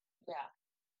 Yeah.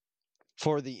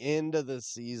 For the end of the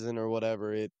season or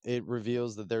whatever, it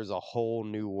reveals that there's a whole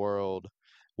new world,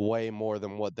 way more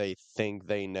than what they think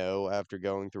they know after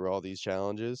going through all these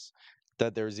challenges,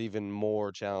 that there's even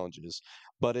more challenges.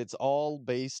 But it's all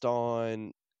based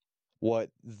on what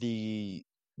the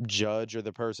judge or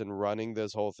the person running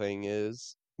this whole thing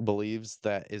believes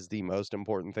that is the most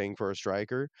important thing for a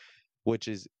striker, which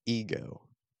is ego.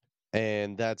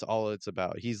 And that's all it's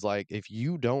about. He's like, if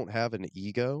you don't have an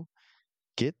ego,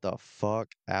 get the fuck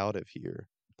out of here.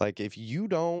 Like, if you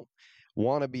don't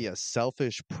want to be a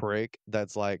selfish prick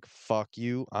that's like, fuck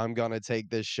you, I'm going to take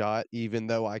this shot, even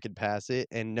though I could pass it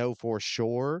and know for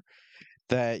sure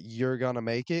that you're going to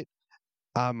make it,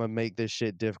 I'm going to make this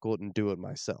shit difficult and do it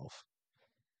myself.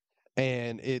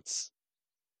 And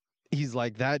he's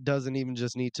like, that doesn't even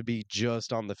just need to be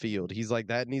just on the field. He's like,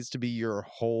 that needs to be your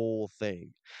whole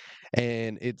thing.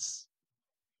 And it's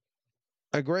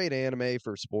a great anime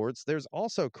for sports. There's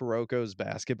also Kuroko's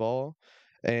basketball.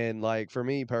 And like for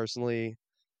me personally,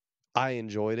 I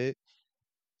enjoyed it.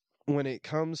 When it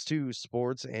comes to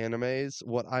sports animes,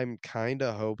 what I'm kind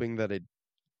of hoping that it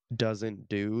doesn't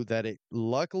do, that it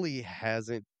luckily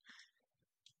hasn't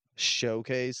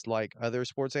showcased like other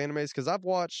sports animes, because I've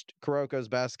watched Kuroko's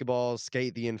basketball,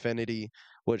 Skate the Infinity,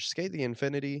 which Skate the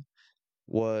Infinity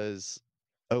was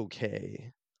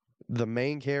okay. The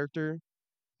main character,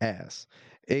 ass.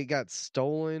 It got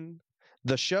stolen.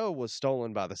 The show was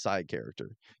stolen by the side character,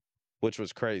 which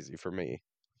was crazy for me.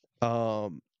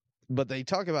 Um, but they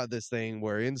talk about this thing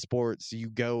where in sports you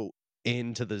go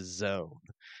into the zone.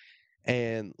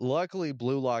 And luckily,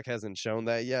 Blue Lock hasn't shown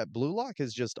that yet. Blue Lock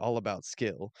is just all about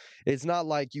skill. It's not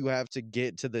like you have to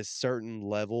get to this certain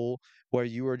level where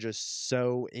you are just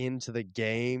so into the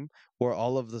game where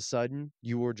all of a sudden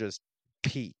you are just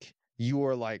peak. You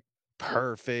are like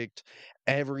perfect.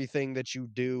 Everything that you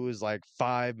do is like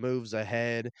 5 moves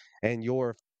ahead, and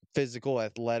your physical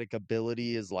athletic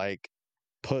ability is like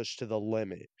pushed to the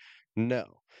limit. No.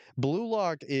 Blue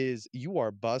Lock is you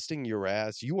are busting your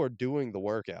ass, you are doing the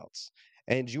workouts,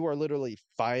 and you are literally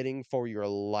fighting for your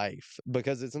life,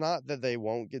 because it's not that they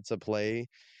won't get to play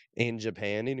in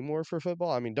Japan anymore for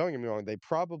football. I mean, don't get me wrong, they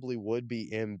probably would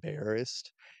be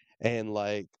embarrassed and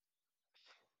like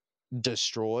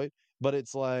destroyed, but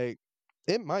it's like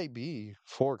it might be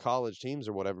for college teams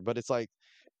or whatever, but it's like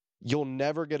you'll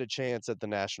never get a chance at the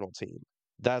national team.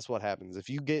 That's what happens. If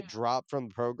you get dropped from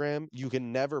the program, you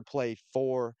can never play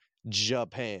for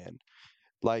Japan.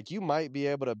 Like, you might be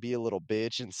able to be a little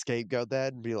bitch and scapegoat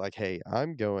that and be like, hey,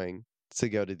 I'm going to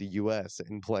go to the US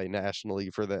and play nationally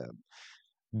for them.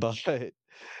 But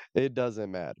it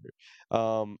doesn't matter.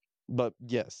 But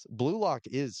yes, Blue Lock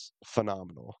is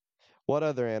phenomenal. What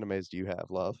other animes do you have,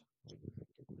 love?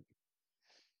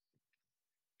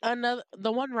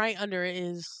 The one right under it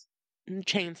is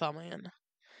Chainsaw Man.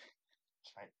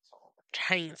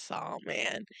 Chainsaw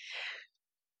Man.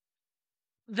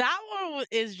 That one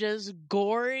is just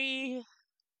gory,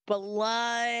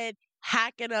 blood,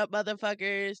 hacking up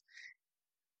motherfuckers,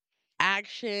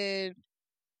 action,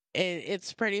 and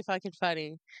it's pretty fucking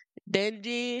funny.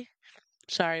 Denji,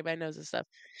 sorry, my nose and stuff.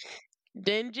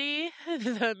 Denji,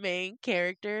 the main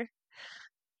character,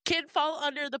 can fall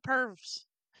under the pervs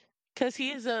because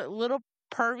he is a little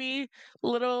pervy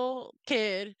little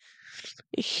kid.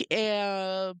 He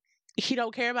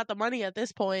don't care about the money at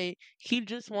this point. He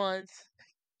just wants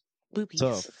The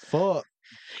boobies. fuck?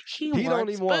 He He don't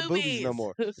wants even want boobies no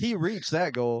boobies. more. He reached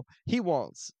that goal. He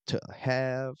wants to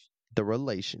have the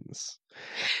relations.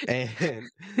 And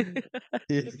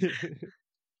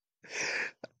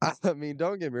I mean,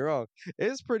 don't get me wrong.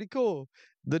 It's pretty cool.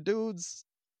 The dude's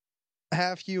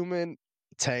half human,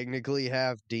 technically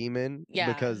half demon,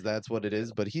 Yeah. because that's what it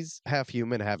is, but he's half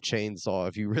human, half chainsaw,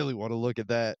 if you really want to look at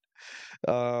that.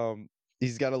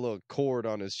 He's got a little cord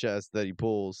on his chest that he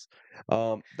pulls.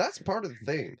 That's part of the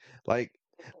thing. Like,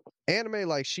 anime,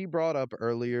 like she brought up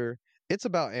earlier, it's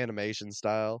about animation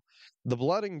style. The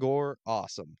blood and gore,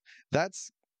 awesome. That's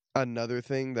another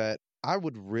thing that I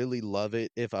would really love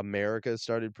it if America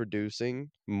started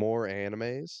producing more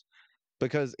animes.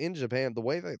 Because in Japan, the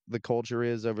way that the culture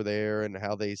is over there and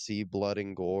how they see blood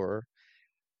and gore,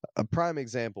 a prime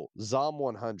example, Zom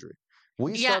 100.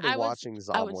 We Yeah, started watching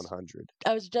Zom 100.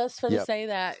 I was just gonna Yep. say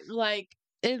that. Like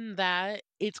in that,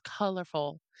 it's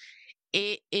colorful.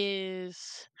 It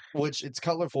is. Which it's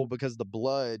colorful because the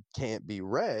blood can't be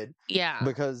red Yeah.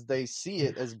 because they see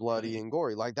it as bloody and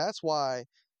gory. Like, that's why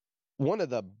one of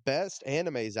the best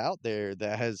animes out there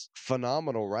that has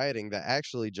phenomenal writing that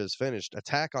actually just finished,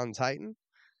 Attack on Titan,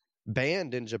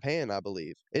 banned in Japan, I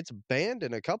believe. It's banned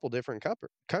in a couple different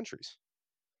countries.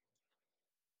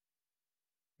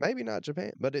 Maybe not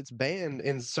Japan, but it's banned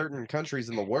in certain countries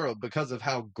in the world because of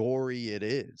how gory it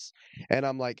is. And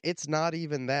I'm like, it's not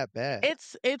even that bad.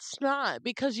 It's not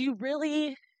because you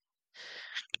really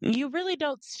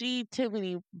don't see too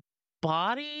many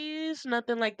bodies,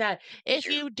 nothing like that. If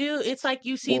you do, it's like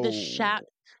you see the shot. Whoa.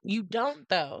 You don't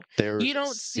though. There's You a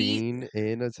don't see. scene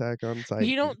in Attack on You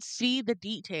Titan. don't see the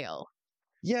detail.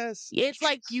 Yes. It's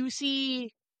like you see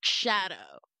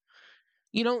shadow.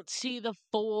 You don't see the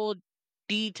full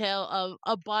detail of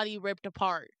a body ripped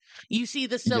apart. You see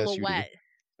the Yes, you do. silhouette.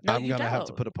 No, I'm you gonna have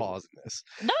to don't. put a pause in this.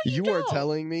 No, you You are don't.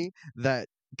 telling me that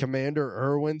Commander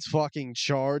Irwin's fucking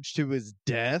charge to his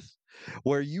death,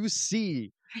 where you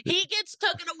see He gets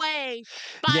taken away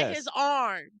by his yes,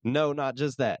 arm. no, not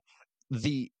just that,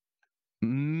 the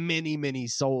many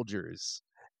soldiers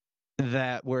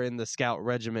that were in the scout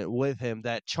regiment with him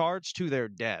that charged to their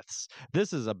deaths.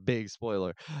 This is a big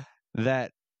spoiler.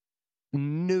 That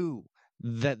knew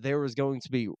that there was going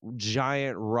to be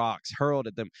giant rocks hurled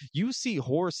at them. You see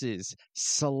horses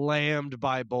slammed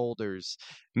by boulders,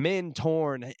 men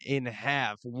torn in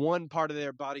half, one part of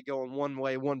their body going one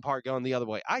way, one part going the other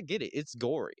way. I get it. It's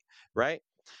gory, right?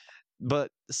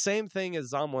 But same thing as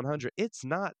Zom 100. It's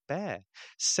not bad.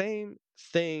 Same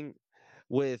thing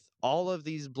with all of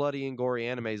these bloody and gory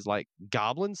animes like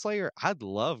Goblin Slayer. I'd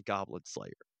love Goblin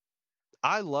Slayer.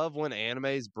 I love when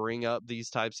animes bring up these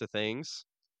types of things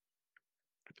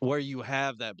where you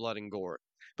have that blood and gore,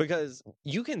 because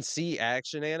you can see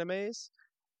action animes,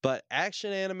 but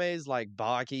action animes like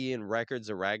Baki and Records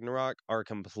of Ragnarok are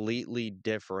completely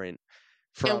different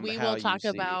from And we how will you talk see.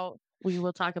 about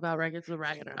Records of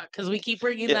Ragnarok because we keep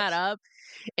bringing Yes. that up,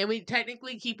 and we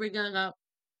technically keep bringing up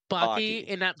Baki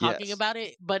and not talking Yes. about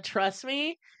it. But trust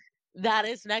me, that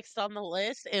is next on the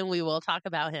list, and we will talk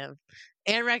about him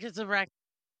and Records of Ragnarok.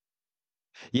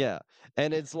 Yeah.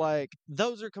 And it's like,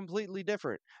 those are completely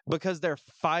different because they're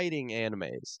fighting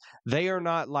animes. They are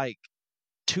not like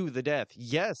to the death.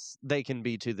 Yes, they can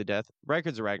be to the death.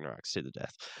 Records of Ragnarok's to the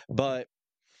death. But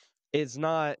it's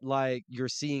not like you're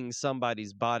seeing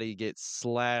somebody's body get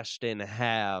slashed in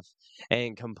half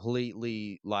and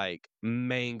completely like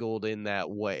mangled in that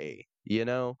way, you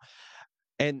know?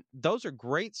 And those are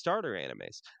great starter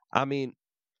animes. I mean,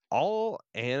 all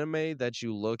anime that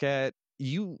you look at,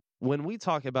 when we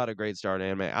talk about a great starter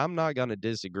anime, I'm not going to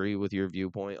disagree with your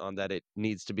viewpoint on that it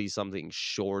needs to be something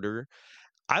shorter.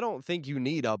 I don't think you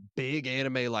need a big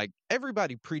anime like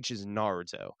everybody preaches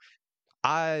Naruto.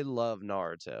 I love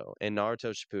Naruto and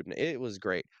Naruto Shippuden. It was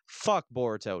great. Fuck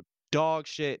Boruto. Dog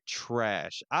shit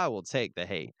trash. I will take the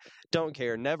hate. Don't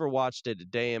care. Never watched it a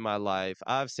day in my life.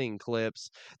 I've seen clips.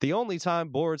 The only time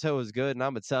Boruto is good, and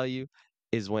I'm gonna tell you,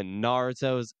 is when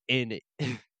Naruto's in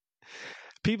it.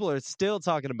 People are still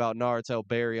talking about Naruto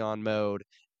Baryon mode,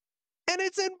 and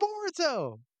it's in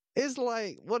Boruto. It's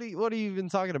like, what are you even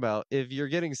talking about? If you're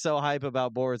getting so hype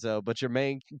about Boruto, but your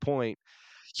main point,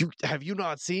 you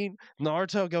not seen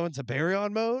Naruto go into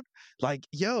Baryon mode? Like,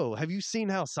 yo, have you seen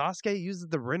how Sasuke uses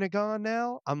the Rinnegan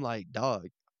now? I'm like, dog,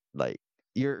 like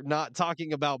you're not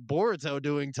talking about Boruto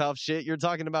doing tough shit. You're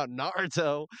talking about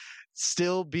Naruto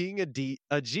still being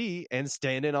a G and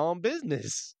standing on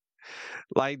business.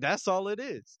 Like that's all it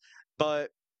is. But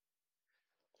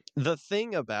the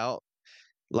thing about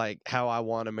like how I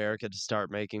want America to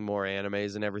start making more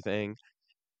animes and everything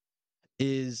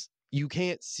is you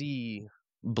can't see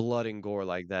blood and gore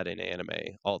like that in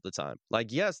anime all the time. Like,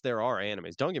 yes, there are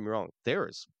animes. Don't get me wrong.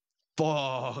 There's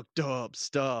fucked up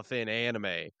stuff in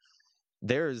anime.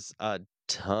 There's a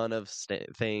ton of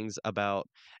things about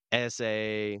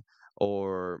SA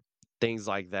or things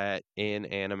like that in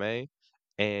anime.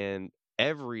 And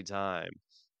every time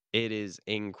it is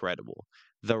incredible.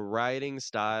 The writing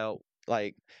style,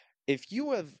 like, if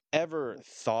you have ever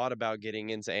thought about getting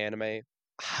into anime,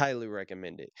 highly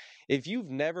recommend it. If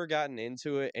you've never gotten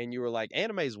into it and you were like,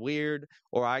 anime's weird,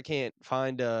 or I can't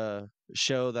find a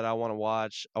show that I want to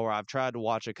watch, or I've tried to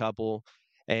watch a couple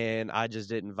and I just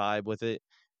didn't vibe with it,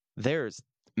 there's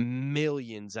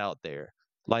millions out there.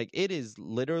 Like, it is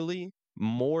literally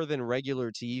more than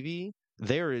regular TV.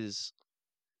 There is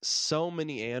so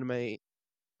many anime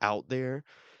out there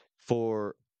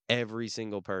for every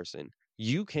single person.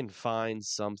 You can find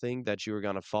something that you're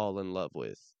going to fall in love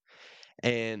with.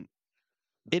 And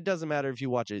it doesn't matter if you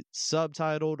watch it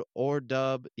subtitled or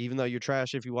dub, even though you're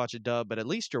trash if you watch it dub, but at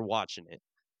least you're watching it.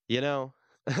 You know?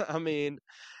 I mean,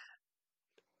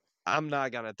 I'm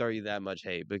not going to throw you that much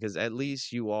hate because at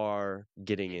least you are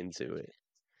getting into it.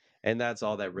 And that's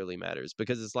all that really matters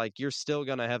because it's like you're still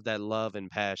going to have that love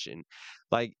and passion.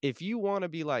 Like, if you want to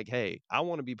be like, hey, I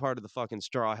want to be part of the fucking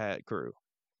Straw Hat crew,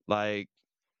 like,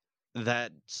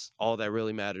 that's all that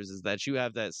really matters is that you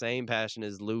have that same passion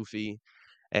as Luffy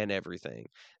and everything.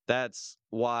 That's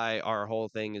why our whole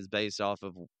thing is based off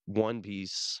of One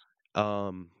Piece,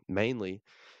 mainly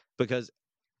because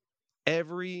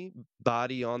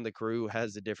everybody on the crew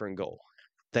has a different goal.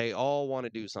 They all want to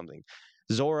do something.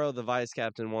 Zoro, the vice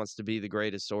captain, wants to be the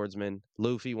greatest swordsman.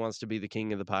 Luffy wants to be the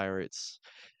king of the pirates.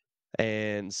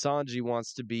 And Sanji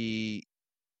wants to be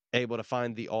able to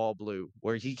find the all blue,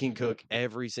 where he can cook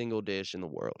every single dish in the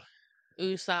world.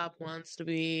 Usopp wants to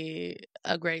be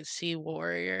a great sea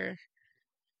warrior.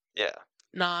 Yeah.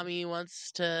 Nami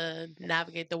wants to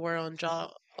navigate the world and draw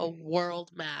a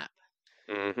world map.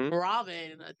 Mm-hmm.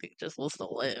 Robin, I think, just wants to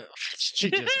live. She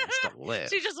just wants to live.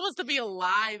 She just wants to be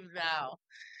alive now.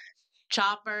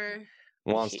 Chopper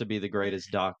Wants to be the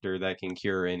greatest doctor that can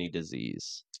cure any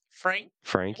disease. Frankie?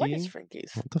 What is Frankie?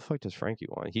 Frankie's? What the fuck does Frankie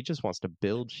want? He just wants to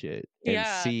build shit and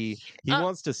Yeah. see. He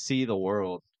wants to see the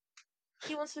world.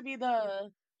 He wants to be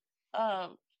the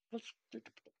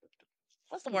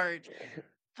what's the word?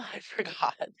 I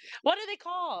forgot. What are they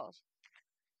called?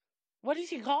 What is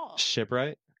he called?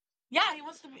 Shipwright? Yeah, he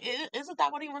wants to be. Isn't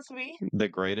that what he wants to be? The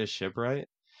greatest shipwright?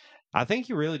 I think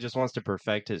he really just wants to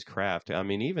perfect his craft. I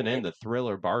mean, even in the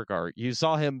Thriller Bark art, you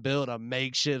saw him build a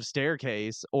makeshift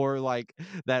staircase or like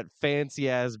that fancy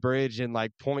ass bridge in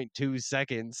like 0.2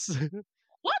 seconds.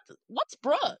 What's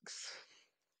Brooks?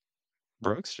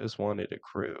 Brooks just wanted a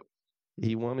crew.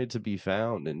 He wanted to be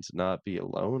found and to not be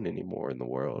alone anymore in the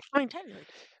world. I mean, technically.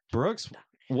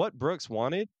 What Brooks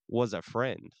wanted was a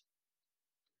friend.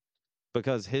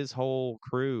 Because his whole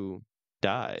crew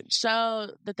died.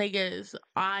 So the thing is,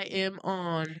 I am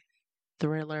on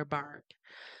Thriller Park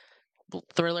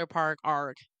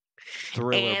arc.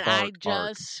 And I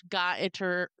just got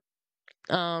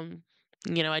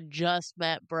I just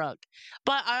met Brooke.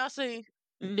 But I also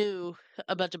knew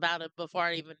a bunch about him before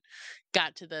I even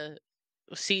got to the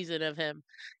season of him.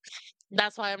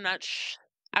 That's why I'm not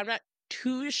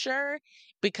too sure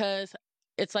because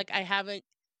it's like I haven't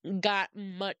got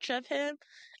much of him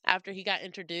after he got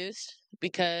introduced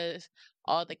because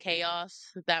all the chaos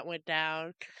that went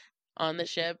down on the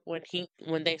ship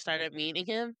when they started meeting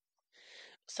him.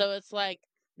 So it's like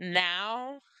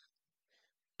now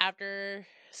after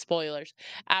spoilers,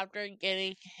 after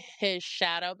getting his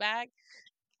shadow back,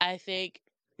 I think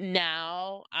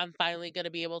now I'm finally going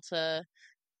to be able to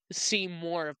see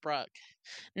more of Brooke.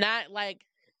 Not like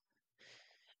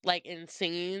like in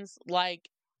scenes, like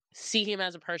see him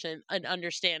as a person and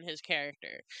understand his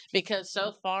character. Because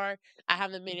so far I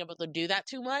haven't been able to do that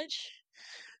too much.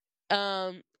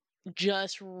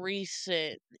 Just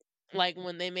recent, like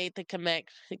when they made the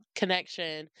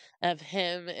connection of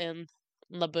him and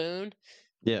Laboon,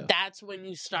 Yeah. that's when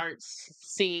you start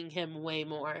seeing him way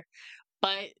more.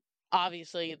 But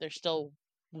obviously, there's still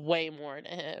way more to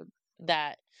him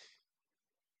that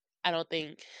I don't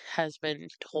think has been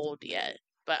told yet,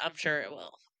 but I'm sure it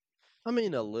will. I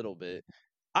mean, a little bit.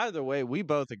 Either way, we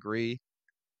both agree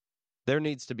there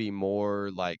needs to be more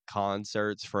like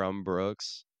concerts from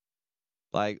Brooks.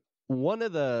 Like one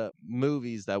of the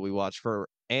movies that we watch for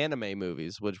anime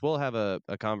movies, which we'll have a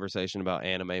conversation about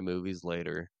anime movies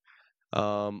later.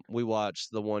 We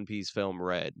watched the One Piece film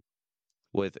Red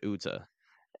with Uta,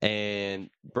 and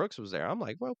Brooks was there. I'm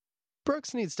like, well,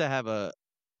 Brooks needs to have a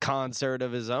concert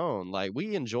of his own. Like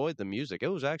we enjoyed the music; it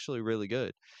was actually really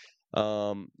good.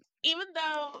 Um, Even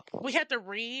though we have to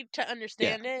read to yeah,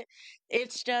 understand it,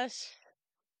 it's just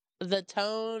the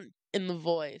tone in the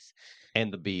voice,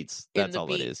 and the beats. in That's the all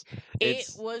it beat. is. It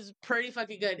It's was pretty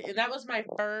fucking good. And that was my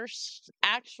first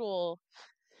actual,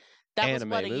 that was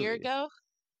what, anime a year movie. ago?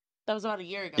 That was about a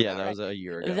year ago Yeah, now, that right? was a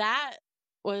year ago. That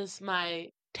was my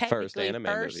First technically anime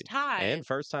first movie. time. And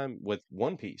first time with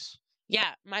One Piece.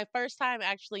 Yeah, my first time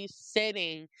actually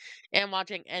sitting and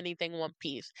watching anything One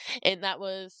Piece. And that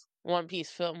was One Piece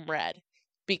film Red.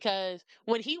 Because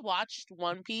when he watched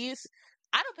One Piece,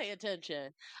 I don't pay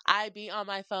attention. I be on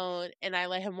my phone and I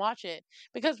let him watch it.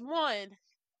 Because one,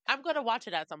 I'm going to watch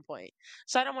it at some point.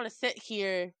 So I don't want to sit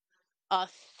here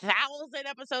 1,000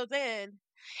 episodes in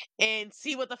and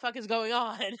see what the fuck is going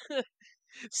on.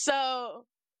 So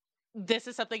this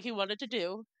is something he wanted to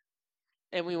do.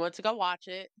 And we went to go watch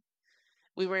it.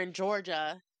 We were in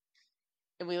Georgia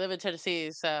and we live in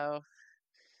Tennessee, so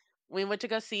we went to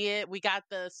go see it. We got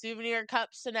the souvenir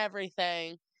cups and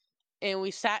everything, and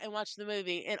we sat and watched the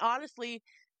movie. And honestly,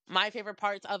 my favorite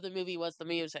parts of the movie was the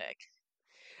music.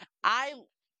 I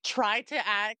tried to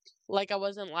act like I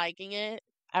wasn't liking it.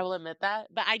 I will admit that,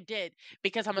 but I did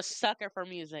because I'm a sucker for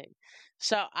music.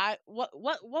 So what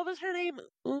was her name?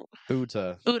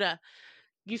 Uta. Uda.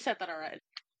 You said that already.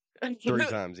 3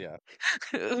 times, yeah.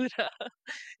 Uda.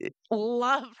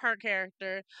 Loved her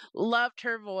character, loved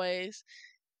her voice.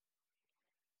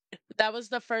 That was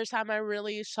the first time I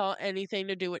really saw anything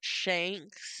to do with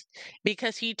Shanks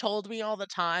because he told me all the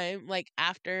time, like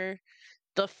after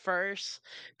the first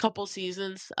couple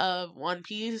seasons of One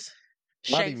Piece,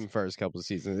 Not Shanks. even first couple of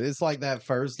seasons. It's like that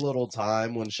first little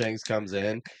time when Shanks comes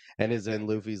in and is in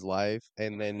Luffy's life,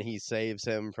 and then he saves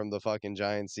him from the fucking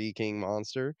giant Sea King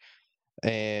monster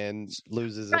and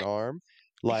loses an But arm.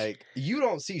 Like, you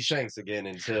don't see Shanks again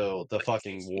until the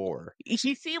fucking war. you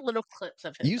see little clips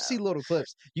of him. You see though. little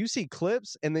clips. You see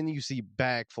clips, and then you see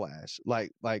backflash,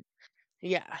 like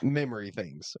Yeah. memory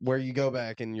things where you go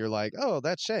back and you're like, oh,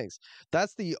 that's Shanks.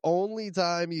 That's the only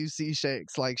time you see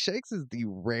Shanks. Like, Shanks is the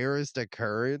rarest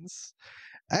occurrence.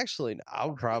 Actually, I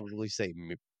would probably say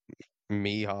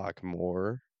Mihawk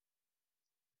more.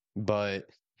 But,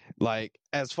 like,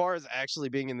 as far as actually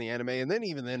being in the anime, and then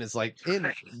even then, it's like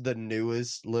in the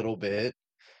newest little bit,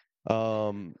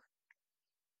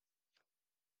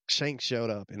 Shanks showed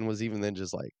up and was even then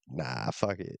just like, nah,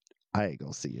 fuck it. I ain't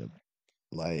gonna see him.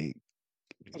 Like,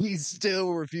 he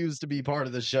still refused to be part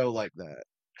of the show like that.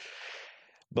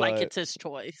 Like But it's his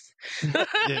choice.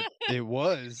 it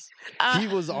was. Uh, He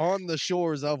was on the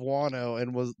shores of Wano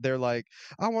and they're like,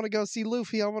 I want to go see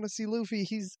Luffy. I want to see Luffy.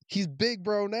 He's big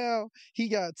bro now. He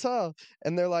got tough.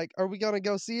 And they're like, are we gonna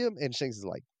go see him? And Shanks is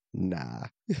like, nah,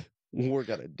 we're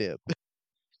gonna dip.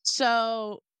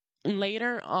 so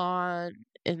later on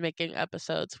in making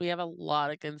episodes, we have a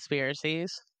lot of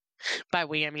conspiracies. By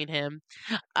we, I mean him.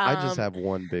 I just have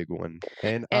one big one,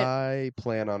 and and I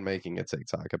plan on making a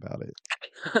TikTok about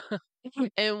it.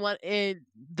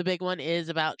 the big one is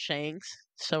about Shanks.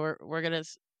 So we're gonna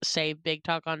save big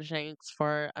talk on Shanks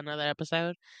for another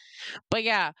episode. But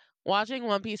yeah, watching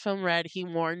One Piece from Red, he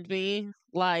warned me,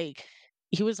 like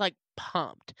he was like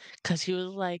pumped because he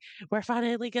was like, "We're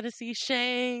finally gonna see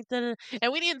Shanks," and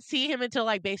we didn't see him until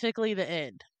like basically the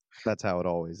end. That's how it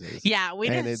always is. Yeah, we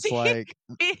And didn't it's see like,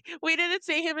 we didn't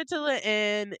see him until the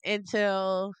end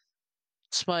until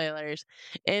spoilers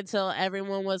until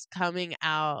everyone was coming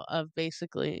out of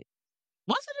basically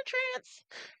was it a trance?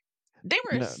 They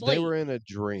were no, they asleep. were in a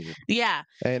dream. Yeah.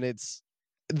 And it's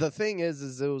the thing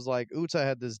is it was like Uta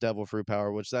had this devil fruit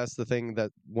power, which that's the thing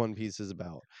that One Piece is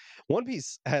about. One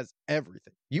Piece has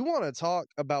everything. You want to talk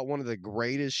about one of the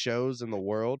greatest shows in the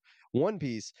world? One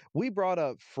Piece. We brought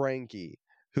up Frankie,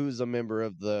 who's a member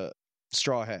of the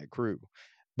Straw Hat crew.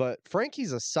 But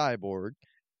Frankie's a cyborg.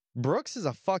 Brooks is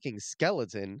a fucking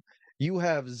skeleton. You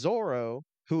have Zoro,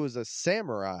 who is a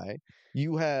samurai.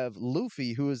 You have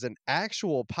Luffy, who is an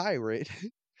actual pirate.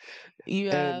 You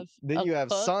And have then a you have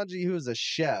cook. Sanji, who is a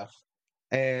chef.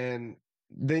 And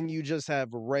then you just have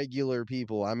regular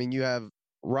people. I mean, you have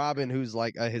Robin, who's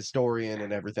like a historian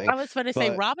and everything. I was going to say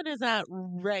But Robin is not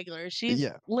regular. She's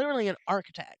yeah, literally an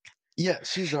architect. yeah,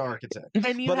 she's an architect.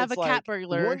 Then you But have it's a cat like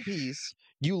burglar. One Piece,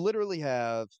 you literally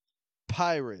have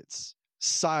pirates,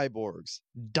 cyborgs,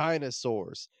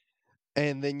 dinosaurs,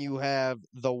 and then you have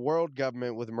the world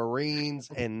government with Marines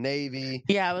and Navy,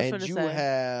 Yeah, I was going and to you say.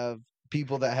 have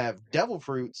people that have devil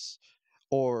fruits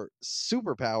or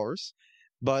superpowers.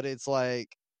 But it's like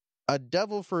a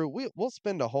devil fruit. We'll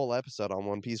spend a whole episode on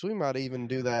One Piece. We might even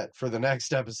do that for the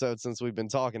next episode since we've been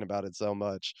talking about it so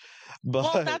much. Well,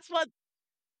 But that's what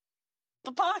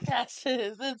the podcast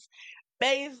is. It's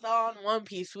based on One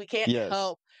Piece. We can't yes,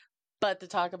 help but to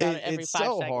talk about it every it's 5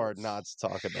 so seconds. hard not to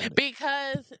talk about it.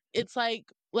 Because it's like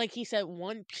he said,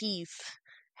 One Piece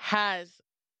has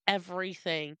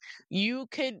everything. You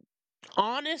could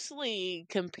honestly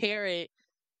compare it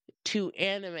to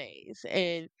animes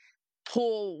and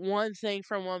pull one thing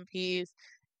from One Piece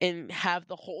and have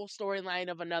the whole storyline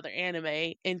of another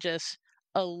anime, and just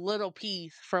a little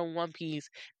piece from One Piece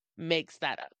makes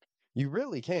that up. You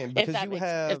really can, If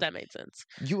because that made sense.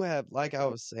 you have, like I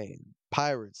was saying,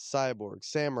 pirates, cyborgs,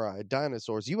 samurai,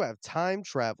 dinosaurs. You have time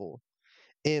travel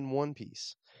in One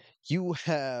Piece. You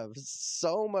have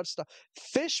so much stuff.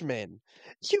 Fishmen.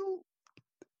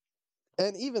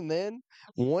 And even then,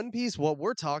 One Piece, what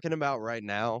we're talking about right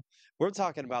now, we're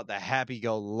talking about the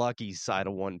happy-go-lucky side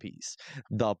of One Piece.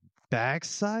 The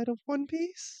backside of One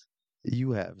Piece,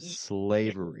 you have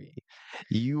slavery.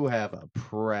 You have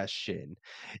oppression.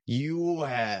 You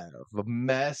have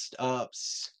messed up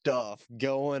stuff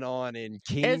going on in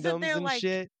kingdoms there, and like,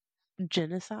 shit.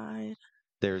 Genocide?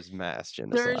 There's mass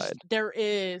genocide. There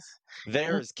is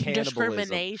There's cannibalism.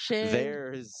 discrimination.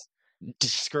 There's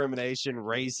discrimination,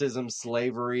 racism,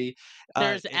 slavery.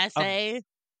 There's SA.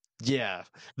 Yeah.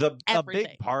 A big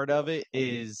Everything. part of it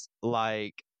is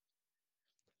like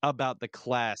about the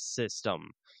class system.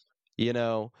 You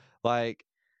know, like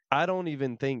I don't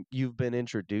even think you've been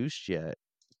introduced yet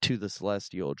to the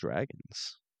Celestial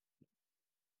Dragons.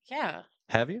 Yeah.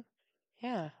 Have you?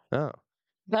 Yeah. Oh.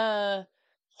 The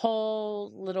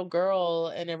whole little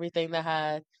girl and everything that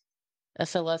had a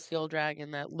celestial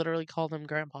dragon that literally called him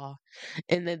grandpa.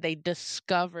 And then they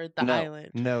discovered the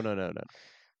island. No.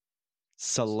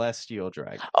 Celestial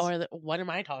Dragons. Or what am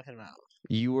I talking about?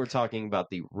 You were talking about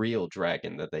the real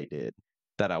dragon that they did,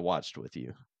 that I watched with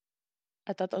you.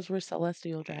 I thought those were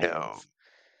celestial dragons. No.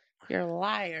 You're a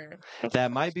liar.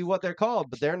 That might be what they're called,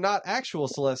 but they're not actual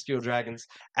celestial dragons.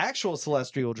 Actual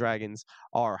celestial dragons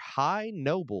are high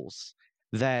nobles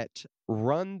that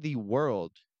run the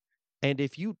world. And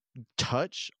if you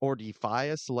touch or defy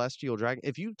a celestial dragon,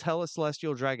 if you tell a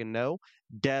celestial dragon no,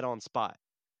 dead on spot.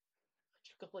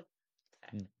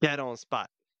 Dead on spot.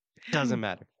 Doesn't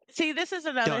matter. See, this is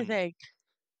another thing.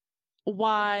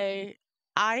 Why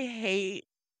I hate,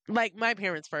 like, my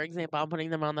parents, for example, I'm putting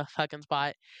them on the fucking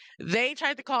spot. They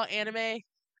tried to call anime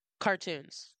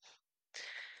cartoons.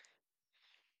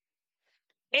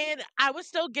 And I was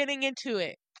still getting into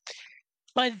it.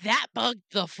 But that bugged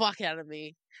the fuck out of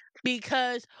me.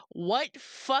 Because what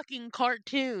fucking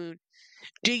cartoon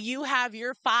do you have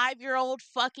your 5-year-old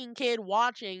fucking kid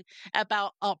watching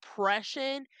about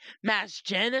oppression, mass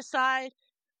genocide,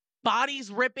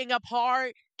 bodies ripping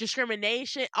apart,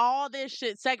 discrimination, all this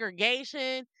shit,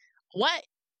 segregation? What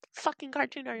fucking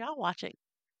cartoon are y'all watching?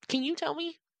 Can you tell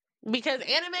me? Because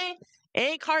anime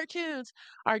and cartoons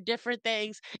are different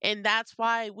things, and that's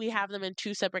why we have them in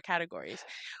 2 separate categories.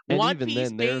 And One even Piece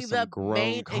then, being there's some the grown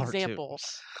main cartoons. example.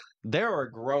 There are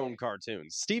grown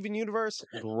cartoons. Steven Universe,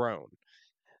 grown.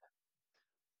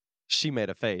 She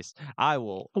made a face. I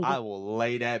will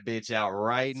lay that bitch out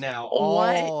right now.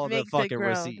 All the fucking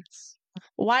receipts.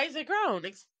 Why is it grown?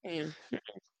 Explain.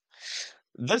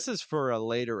 This is for a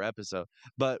later episode,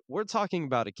 but we're talking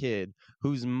about a kid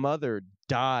whose mother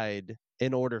died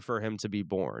in order for him to be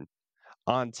born.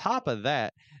 On top of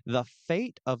that, the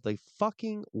fate of the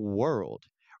fucking world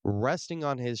resting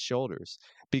on his shoulders,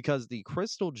 because the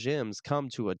crystal gems come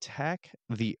to attack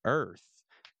the earth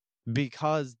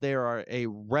because there are a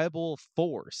rebel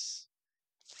force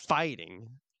fighting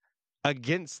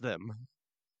against them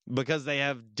because they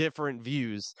have different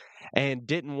views and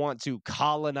didn't want to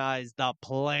colonize the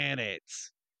planet.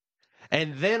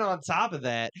 And then on top of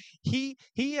that, he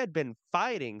had been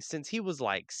fighting since he was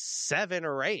like 7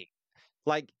 or 8.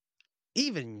 Like,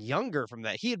 even younger from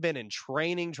that. He had been in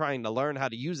training trying to learn how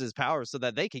to use his powers so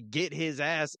that they could get his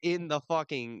ass in the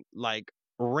fucking like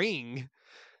ring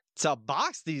to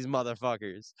box these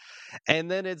motherfuckers. And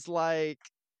then it's like,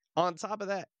 on top of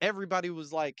that, everybody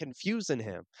was like confusing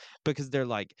him because they're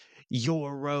like,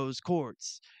 "You're Rose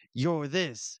Quartz. You're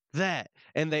this, that."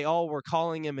 And they all were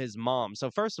calling him his mom.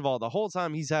 So, first of all, the whole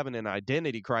time he's having an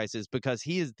identity crisis because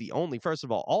he is the only, first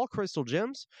of all crystal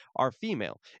gems are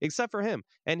female except for him,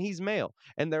 and he's male.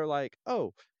 And they're like,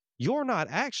 "Oh, you're not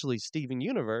actually Steven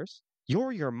Universe.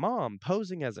 You're your mom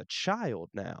posing as a child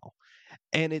now."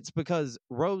 And it's because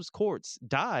Rose Quartz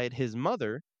died, his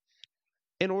mother,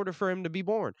 in order for him to be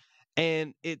born.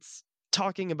 And it's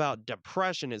talking about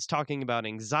depression, it's talking about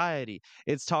anxiety,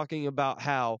 it's talking about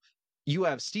how you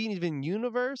have Steven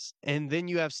Universe and then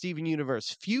you have Steven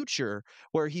Universe Future,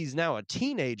 where he's now a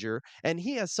teenager and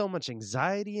he has so much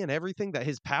anxiety and everything that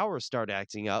his powers start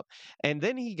acting up. And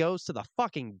then he goes to the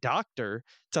fucking doctor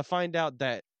to find out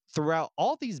that throughout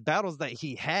all these battles that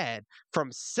he had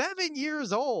from 7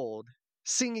 years old,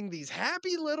 singing these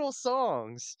happy little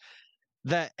songs,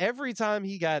 that every time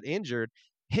he got injured,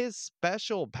 his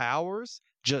special powers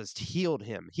just healed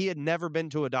him. He had never been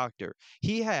to a doctor.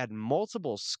 He had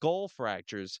multiple skull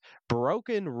fractures,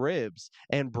 broken ribs,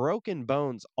 and broken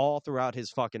bones all throughout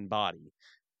his fucking body.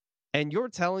 And you're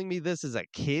telling me this is a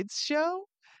kids show?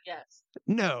 Yes.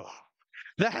 No.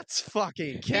 That's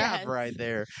fucking cap Yes. right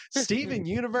there. Steven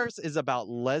Universe is about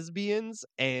lesbians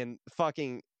and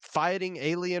fucking fighting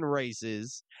alien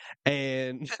races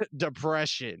and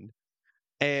depression.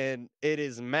 And it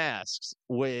is masked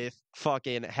with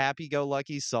fucking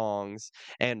happy-go-lucky songs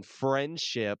and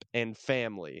friendship and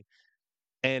family.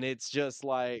 And it's just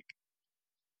like,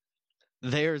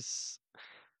 there's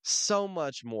so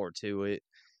much more to it.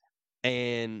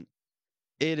 And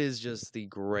it is just the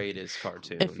greatest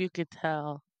cartoon. If you could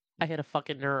tell, I hit a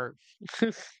fucking nerve.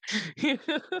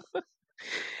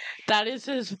 That is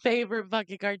his favorite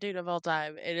fucking cartoon of all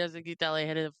time. It doesn't you tell I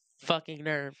hit a fucking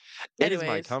nerve. It is my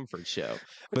Anyways. comfort show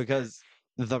because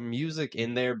the music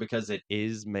in there, because it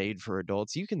is made for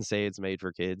adults, you can say it's made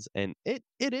for kids, and it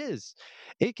is.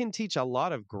 It can teach a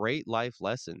lot of great life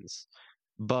lessons.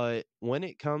 But when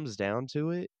it comes down to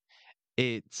it,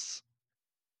 it's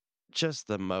just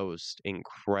the most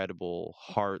incredible,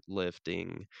 heart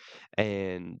lifting,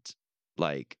 and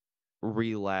like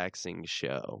relaxing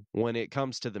show when it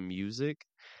comes to the music.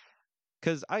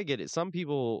 Because I get it. Some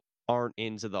people aren't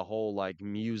into the whole like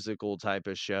musical type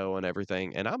of show and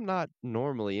everything. And I'm not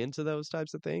normally into those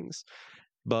types of things,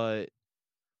 but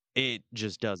it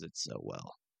just does it so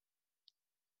well.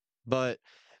 But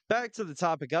back to the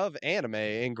topic of anime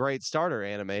and great starter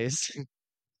animes.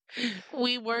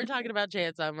 We were talking about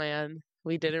Chainsaw Man.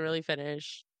 We didn't really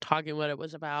finish talking what it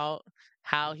was about,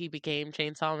 how he became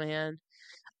Chainsaw Man.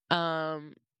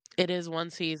 It is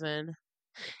one season.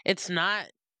 It's not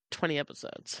 20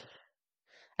 episodes.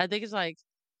 I think it's like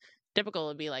typical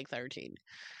would be like 13.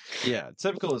 Yeah,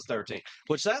 typical is 13.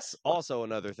 Which that's also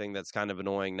another thing that's kind of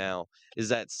annoying now, is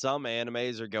that some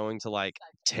animes are going to like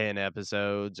 10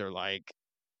 episodes or like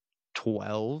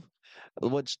 12,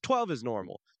 which 12 is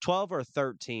normal. 12 or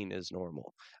 13 is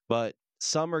normal. But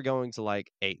some are going to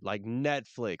like 8. Like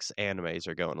Netflix animes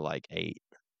are going to like 8.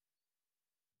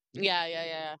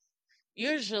 Yeah.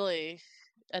 Usually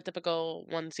a typical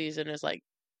one season is like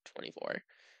 24.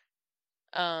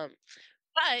 But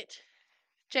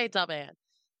Chainsaw Man,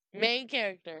 main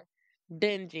character,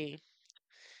 Denji,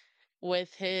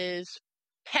 with his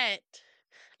pet.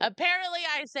 Apparently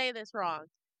I say this wrong.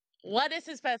 What is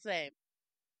his pet's name?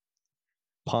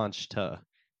 Ponchta.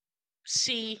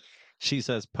 See, She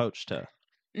says Pochta.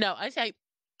 no, I say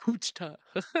Poochta.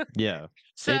 Yeah.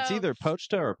 So It's either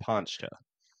Pochta or Ponchta.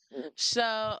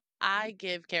 So I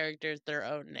give characters their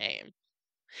own name.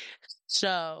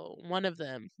 So one of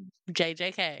them,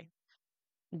 JJK,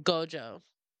 Gojo.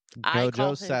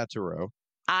 Gojo Satoru.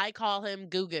 I call him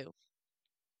Gugu.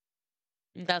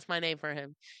 That's my name for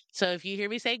him. So if you hear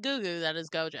me say Gugu, that is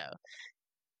Gojo.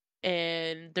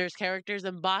 And there's characters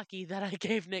in Baki that I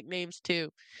gave nicknames to.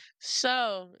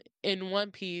 So in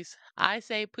One Piece, I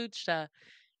say Puchta.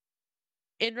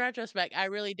 In retrospect, I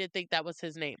really did think that was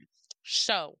his name.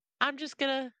 So I'm just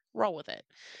gonna roll with it.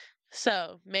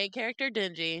 So main character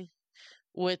Denji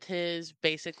with his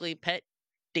basically pet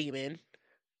demon,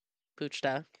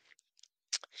 Puchta,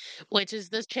 which is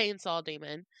this chainsaw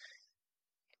demon.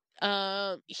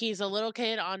 He's a little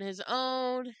kid on his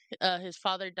own. His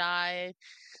father died,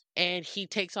 and he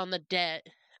takes on the debt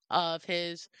of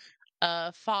his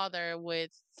father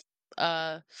with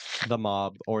the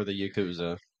mob or the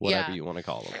Yakuza, whatever yeah. you want to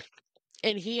call them.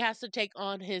 And he has to take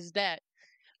on his debt.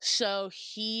 So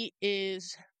he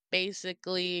is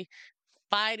basically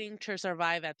fighting to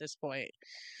survive at this point.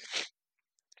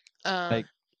 Like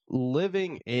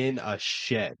living in a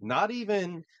shed, not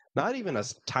even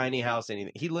tiny house,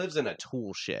 anything. He lives in a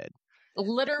tool shed.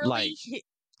 Literally Like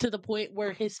to the point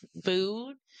where his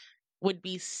food would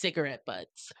be cigarette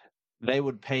butts. they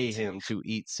would pay him to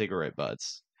eat cigarette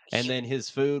butts. And then his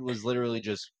food was literally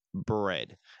just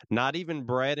bread. Not even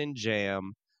bread and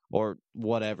jam or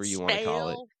whatever you want to call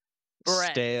it. Stale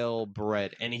bread. Stale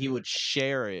bread. And he would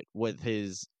share it with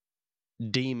his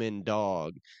demon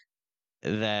dog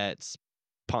that's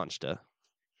Ponchta.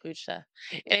 Pucha.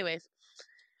 Anyways,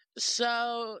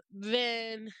 so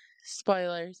then,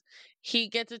 spoilers, he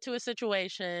gets into a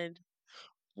situation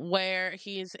where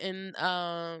he's in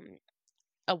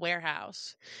a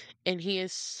warehouse and he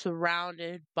is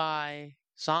surrounded by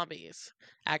zombies,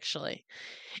 actually.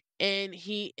 And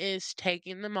he is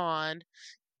taking them on,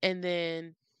 and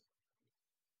then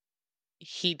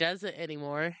he doesn't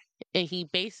anymore, and he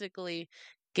basically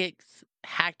gets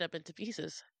hacked up into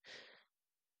pieces,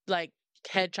 like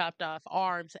head chopped off,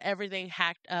 arms, everything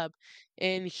hacked up,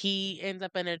 and he ends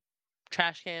up in a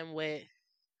trash can with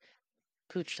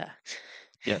Puchta.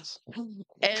 Yes.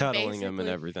 And Cuddling him and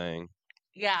basically, everything.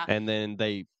 yeah, And then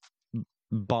they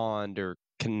bond or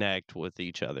connect with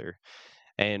each other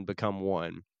and become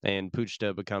one. And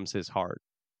Puchta becomes his heart.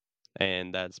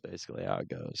 And that's basically how it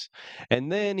goes.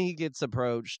 And then he gets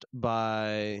approached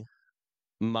by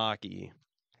Maki.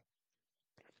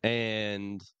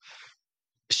 And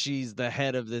she's the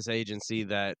head of this agency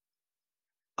that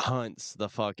hunts the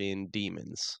fucking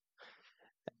demons.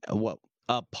 Well,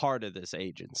 a part of this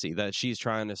agency that she's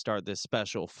trying to start this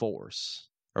special force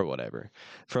or whatever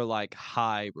for like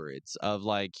hybrids of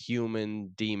like human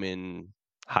demon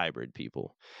hybrid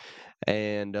people.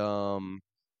 And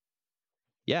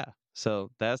yeah,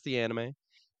 so that's the anime.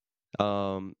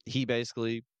 He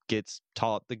basically gets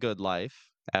taught the good life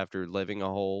after living a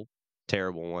whole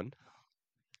terrible one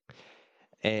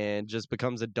and just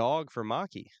becomes a dog for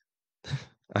Maki.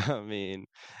 I mean,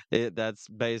 that's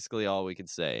basically all we could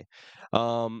say.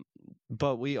 Um,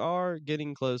 but we are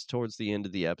getting close towards the end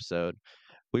of the episode.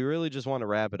 We really just want to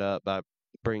wrap it up by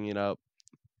bringing up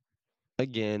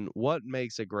again what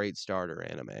makes a great starter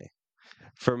anime.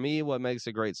 For me, what makes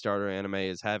a great starter anime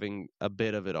is having a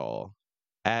bit of it all: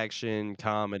 action,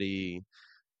 comedy,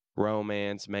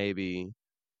 romance, maybe,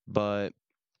 but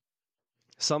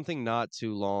something not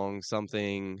too long,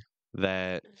 something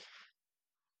that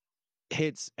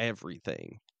hits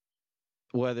everything.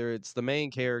 Whether it's the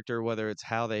main character, whether it's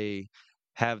how they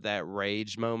have that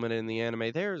rage moment in the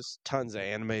anime. There's tons of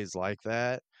animes like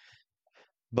that,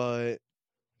 but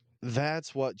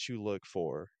that's what you look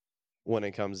for when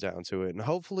it comes down to it. And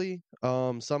hopefully,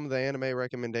 some of the anime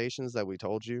recommendations that we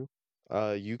told you,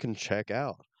 you can check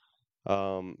out.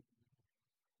 Um,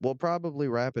 we'll probably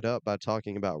wrap it up by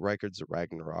talking about Records of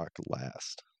Ragnarok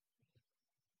last.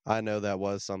 I know that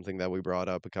was something that we brought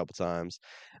up a couple times.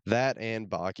 That and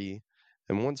Baki.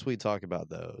 And once we talk about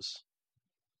those,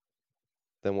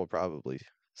 then we'll probably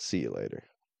see you later.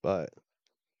 But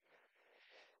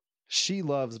she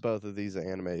loves both of these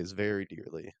animes very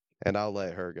dearly, and I'll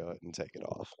let her go ahead and take it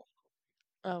off.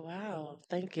 oh wow,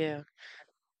 thank you.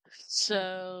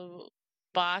 So,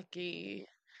 Baki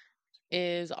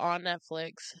is on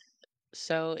Netflix.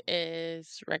 So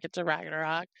is Records of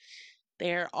Ragnarok.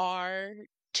 There are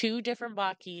two different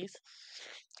Bakis.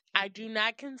 I do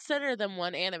not consider them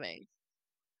one anime.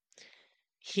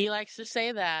 He likes to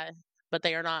say that, but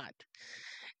they are not.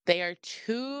 They are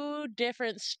two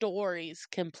different stories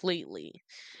completely.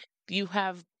 You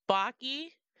have Baki,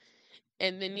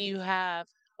 and then you have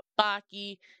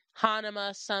Baki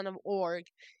Hanuma, Son of Org.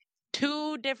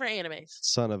 Two different animes.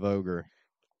 Son of Ogre.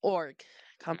 Org.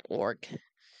 Come Org.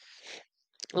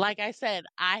 Like I said,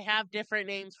 I have different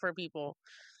names for people.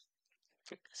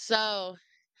 So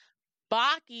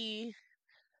Baki,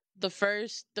 the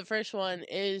first one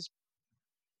is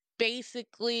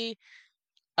basically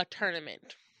a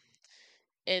tournament.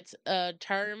 It's a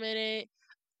tournament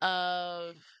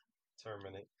of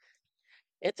Terminate.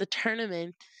 it's a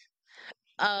tournament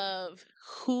of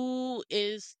who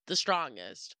is the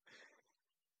strongest.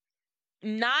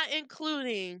 Not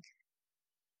including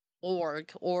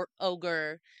Org or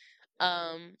Ogre.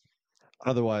 Um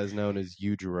Otherwise known as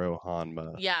Yujiro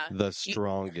Hanma, yeah, the you,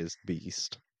 strongest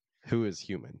beast, who is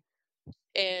human.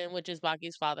 and which is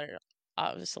Baki's father,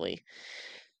 obviously.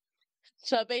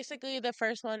 So basically the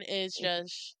first one is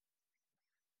just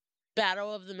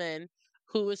battle of the men,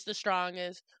 who is the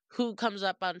strongest, who comes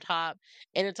up on top,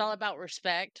 and it's all about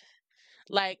respect.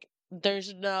 Like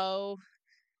there's no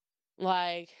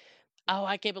like oh,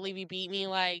 I can't believe you beat me.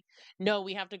 Like, no,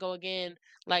 we have to go again.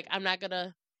 Like, I'm not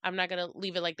gonna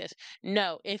leave it like this.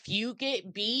 No, if you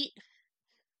get beat,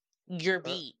 you're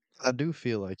beat. I do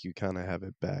feel like you kind of have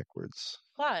it backwards.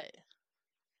 What?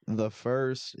 The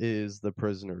first is the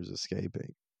prisoners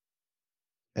escaping,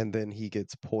 and then he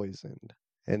gets poisoned,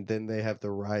 and then they have the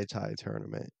Raitai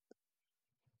tournament.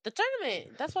 The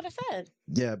tournament. That's what I said.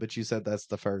 Yeah, but you said that's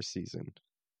the first season.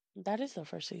 That is the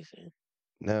first season.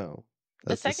 No,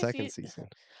 that's the second season.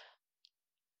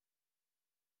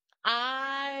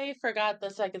 I forgot the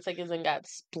second season got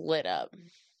split up.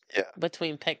 Yeah.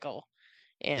 Between Pickle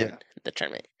and the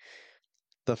tournament.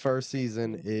 The first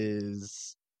season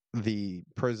is the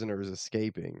prisoners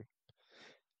escaping.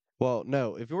 Well,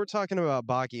 no, if we're talking about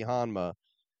Baki Hanma,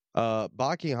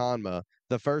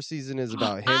 the first season is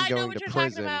about him going to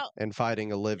prison and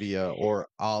fighting Olivia or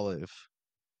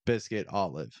Biscuit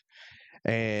Olive.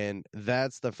 And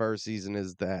that's the first season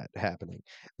is that happening.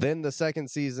 Then the second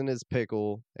season is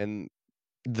Pickle, and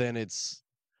then it's...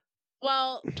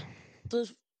 Well,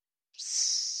 the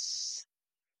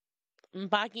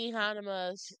Baki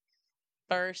Hanma's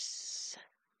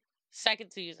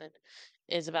second season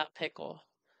is about Pickle.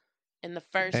 In the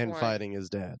first and fighting his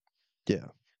dad. Yeah.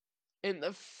 In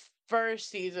the first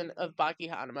season of Baki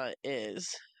Hanma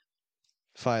is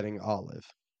fighting Olive.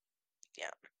 Yeah.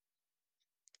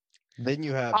 Then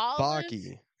you have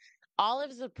Baki.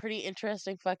 Olive's a pretty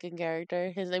interesting fucking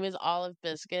character. His name is Olive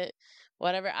Biscuit.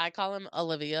 Whatever, I call him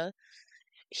Olivia.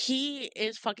 He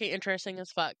is fucking interesting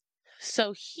as fuck.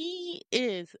 So he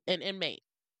is an inmate.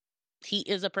 He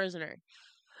is a prisoner.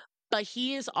 But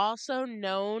he is also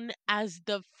known as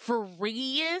the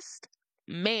freest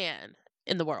man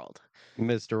in the world.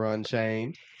 Mr.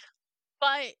 Unchained.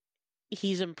 But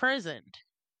he's imprisoned.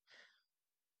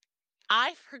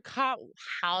 I forgot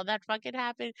how that fucking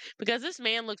happened because this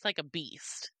man looks like a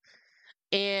beast.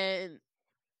 And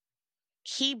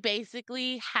he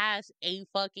basically has a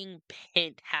fucking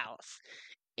penthouse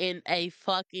in a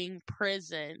fucking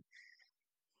prison.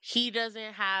 He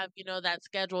doesn't have, that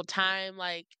scheduled time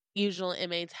like usual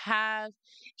inmates have.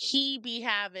 He be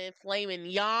having flaming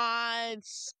yawns,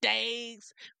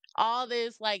 steaks, all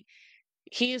this. Like,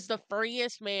 he is the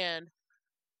freest man,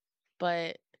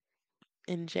 but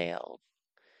in jail.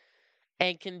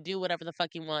 And can do whatever the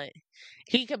fuck he want.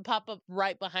 He can pop up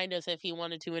right behind us if he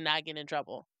wanted to and not get in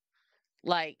trouble.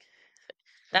 Like,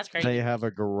 that's crazy. They have a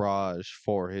garage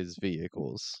for his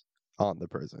vehicles on the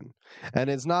prison. And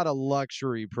it's not a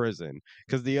luxury prison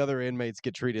because the other inmates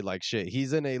get treated like shit.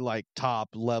 He's in a top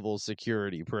level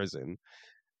security prison,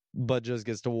 but just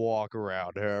gets to walk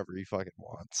around however he fucking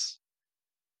wants.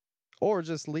 Or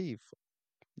just leave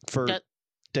for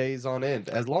days on end.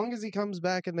 As long as he comes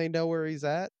back and they know where he's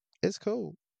at, it's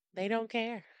cool. They don't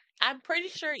care. I'm pretty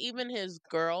sure even his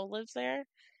girl lives there.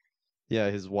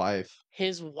 Yeah, his wife.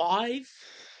 His wife?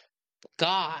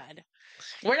 God.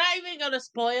 We're not even going to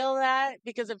spoil that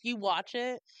because if you watch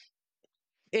it,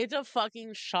 it's a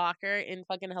fucking shocker and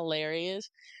fucking hilarious.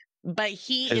 But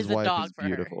he is a dog for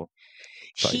beautiful.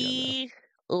 Her. He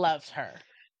loves her.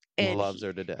 And loves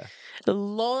her to death.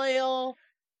 Loyal,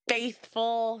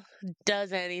 faithful,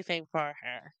 does anything for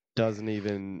her. Doesn't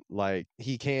even,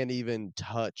 he can't even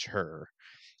touch her.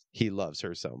 He loves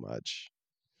her so much.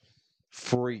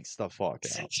 Freaks the fuck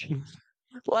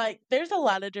out. There's a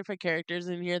lot of different characters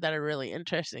in here that are really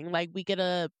interesting. We get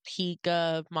a peek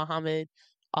of Muhammad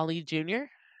Ali Jr.,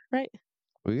 right?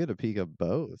 We get a peek of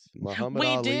both. Muhammad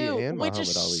Ali and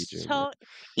Muhammad Ali Jr. So,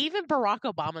 even Barack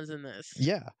Obama's in this.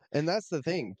 Yeah, and that's the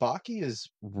thing. Baki is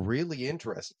really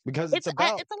interesting because it's a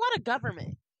lot of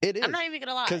government. It is. I'm not even going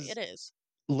to lie. It is.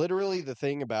 Literally, the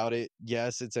thing about it,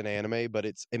 yes, it's an anime, but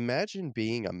imagine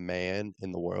being a man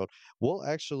in the world. We'll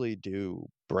actually do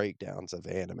breakdowns of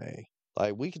anime.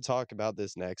 We could talk about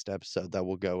this next episode that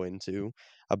we'll go into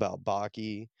about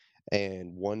Baki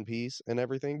and One Piece and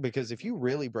everything, because if you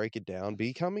really break it down,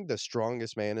 becoming the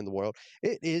strongest man in the world,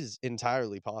 it is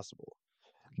entirely possible.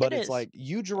 But it's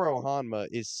Yujiro Hanma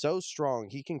is so strong,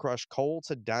 he can crush coal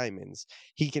to diamonds.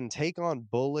 He can take on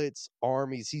bullets,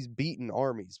 armies. He's beaten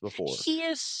armies before. He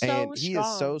is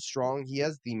so strong. He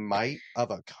has the might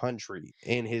of a country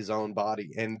in his own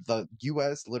body. And the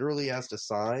U.S. literally has to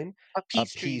sign a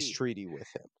peace treaty with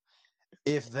him.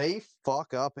 If they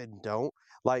fuck up and don't,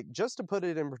 just to put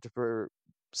it in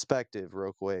perspective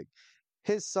real quick,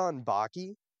 his son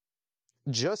Baki,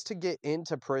 just to get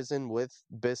into prison with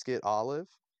Biscuit Olive,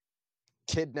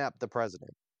 kidnapped the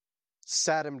president,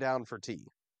 sat him down for tea,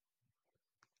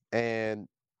 and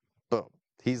boom.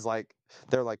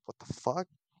 They're like, what the fuck?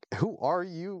 Who are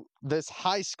you? This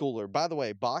high schooler. By the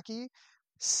way, Baki,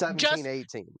 17,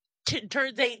 18.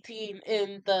 turns 18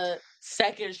 in the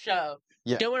second show.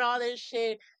 Yeah. Doing all this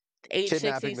shit, age 16,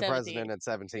 Kidnapping the 17. president at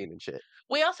 17 and shit.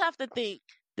 We also have to think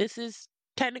this is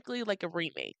technically like a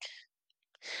remake.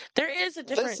 There is a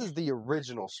different. This is the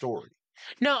original story.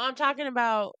 No, I'm talking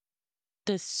about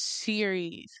the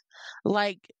series.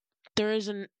 Like,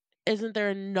 isn't there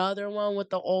another one with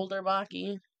the older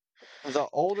Baki? The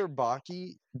older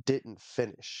Baki didn't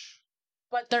finish.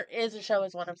 But there is a show,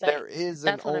 is what I'm saying. There is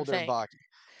That's an what I'm older saying. Baki.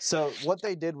 So what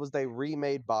they did was they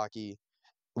remade Baki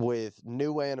with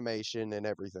new animation and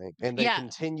everything, and they Yeah.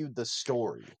 continued the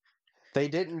story. They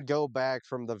didn't go back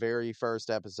from the very first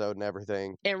episode and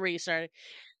everything. And restarted.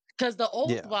 Because the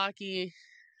old Yeah. Baki,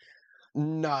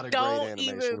 Not a great Don't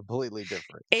animation, even- completely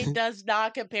different. it does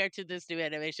not compare to this new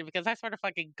animation because I swear to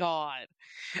fucking God.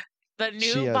 The new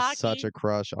She has Baki, such a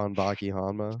crush on Baki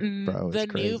Hanma. Bro, the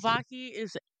it's new crazy. Baki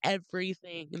is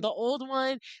everything. The old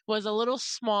one was a little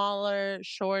smaller,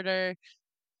 shorter.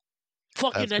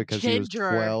 Fucking That's because a he was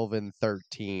ginger. 12 and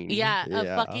 13. Yeah, a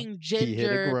fucking ginger. He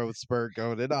hit a growth spurt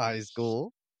going into high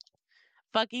school.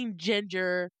 Fucking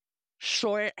ginger,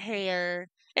 short hair.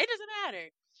 It doesn't matter.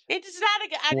 It's just not a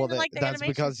good. I didn't like the that's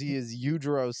animation. because he is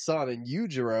Yujiro's son, and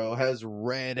Yujiro has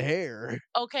red hair.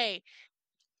 Okay,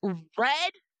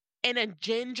 red and a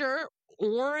ginger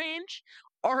orange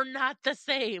are not the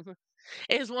same,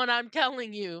 is what I'm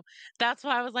telling you. That's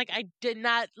why I was like, I did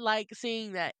not like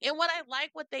seeing that. And what I like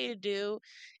what they do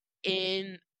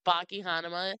in Baki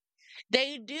Hanuma,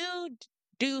 they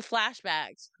do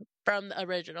flashbacks from the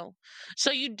original.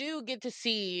 So you do get to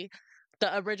see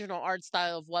the original art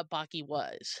style of what Baki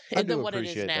was I and then do what it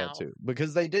is appreciate now. that too,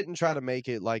 because they didn't try to make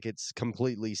it like it's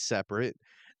completely separate.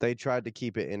 They tried to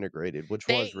keep it integrated, which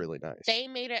was really nice. They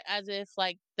made it as if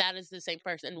like that is the same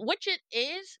person, which it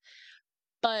is,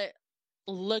 but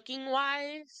looking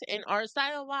wise and art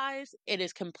style wise, it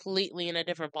is completely in a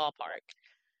different ballpark.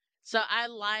 So I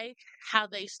like how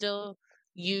they still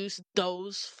use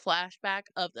those flashback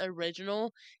of the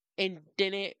original and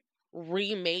didn't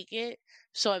remake it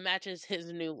so it matches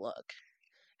his new look.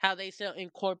 How they still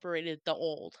incorporated the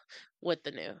old with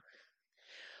the new.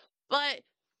 But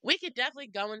we could definitely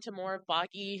go into more of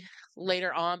Baki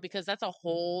later on because that's a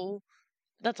whole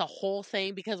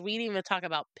thing because we didn't even talk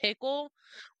about Pickle.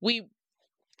 We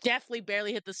definitely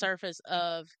barely hit the surface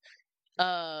of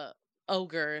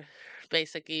Ogre,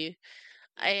 basically.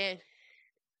 And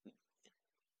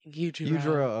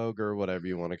Yujiro Ogre, whatever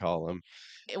you want to call him.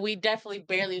 We definitely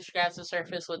barely scratched the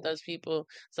surface with those people.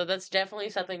 So that's definitely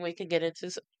something we could get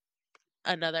into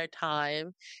another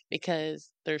time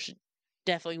because there's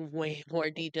definitely way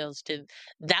more details to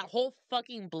that whole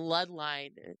fucking bloodline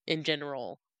in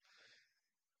general.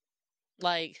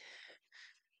 Like,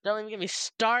 don't even get me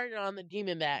started on the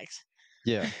Demon Backs.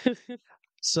 Yeah.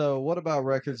 So, what about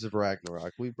Records of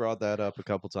Ragnarok? We brought that up a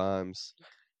couple times.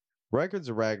 Records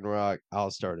of Ragnarok,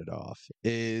 I'll start it off,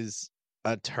 is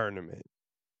a tournament.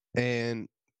 And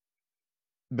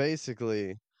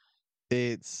basically,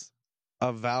 it's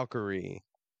a Valkyrie,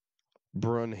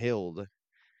 Brunhild,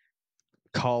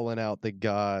 calling out the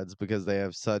gods because they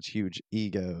have such huge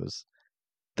egos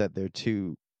that they're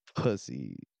too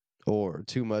pussy or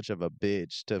too much of a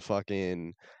bitch to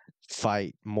fucking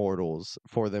fight mortals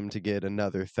for them to get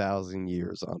another 1,000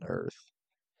 years on Earth.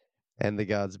 And the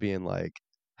gods being like,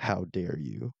 how dare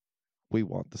you? We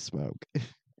want the smoke.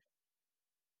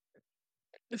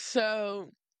 So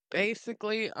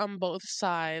basically, on both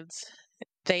sides,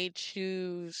 they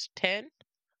choose 10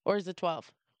 or is it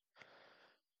 12?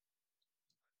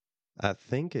 I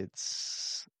think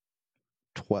it's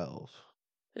 12.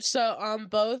 So on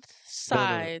both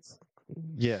sides,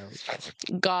 Yeah.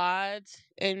 gods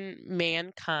and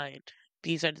mankind.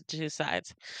 These are the two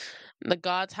sides. The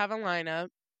gods have a lineup,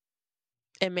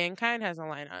 and mankind has a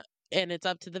lineup, and it's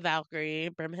up to the Valkyrie,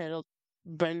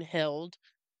 Brunhild,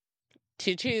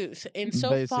 to choose. And so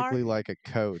basically far, like a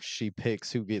coach, she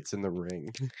picks who gets in the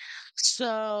ring.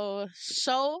 so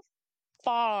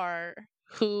far,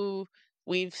 who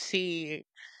we've seen,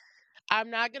 I'm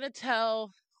not gonna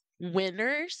tell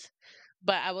winners,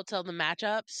 but I will tell the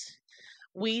matchups.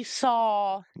 We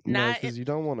saw No, because you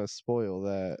don't want to spoil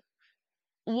that.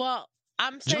 Well,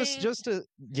 I'm saying Just to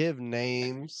give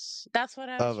names that's what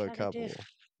I was of a trying couple. to do.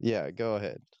 Yeah, go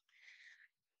ahead.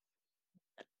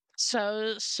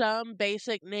 So some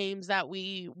basic names that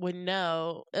we would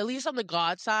know, at least on the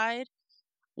god side,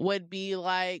 would be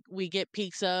like we get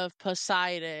peaks of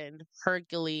Poseidon,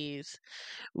 Hercules.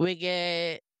 We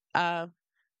get Yeah,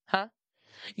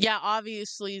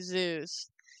 obviously Zeus.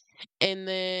 And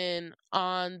then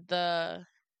on the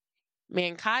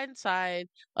mankind side,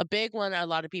 a big one a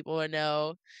lot of people would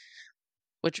know,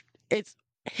 which it's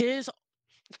his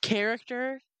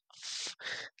character,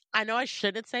 I know I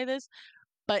shouldn't say this,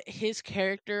 but his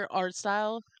character art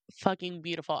style, fucking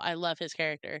beautiful. I love his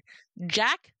character.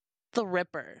 Jack the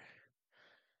Ripper.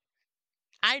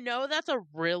 I know that's a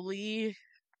really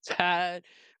bad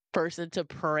person to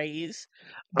praise,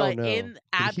 Oh but no, in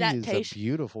he is a adaptation,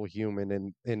 beautiful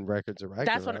human in Records of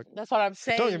Ragnarok. that's what I'm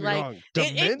Don't saying. get me Like wrong,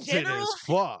 in demented general, as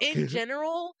fuck. in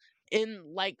general, in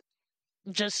like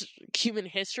just human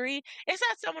history, it's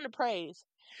not someone to praise.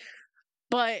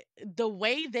 But the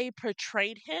way they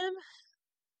portrayed him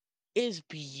is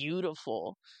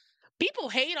beautiful. People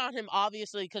hate on him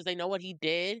obviously because they know what he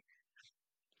did,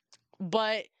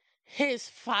 but his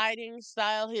fighting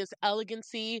style, his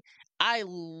elegancy, I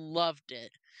loved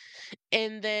it.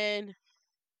 And then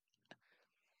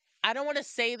I don't want to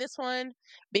say this one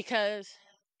because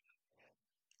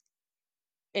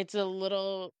it's a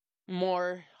little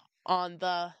more on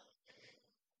the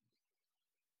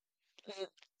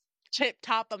tip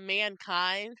top of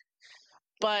mankind,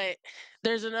 but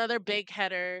there's another big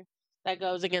header that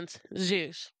goes against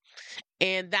Zeus.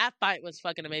 And that fight was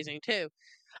fucking amazing too.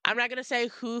 I'm not going to say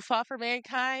who fought for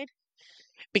mankind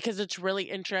because it's really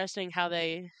interesting how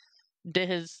they did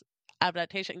his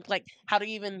adaptation. Like, how do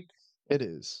you even It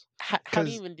is. how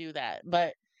do you even do that?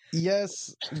 But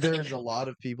Yes, there's a lot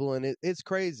of people in it. It's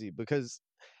crazy because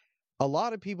a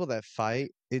lot of people that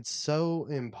fight, it's so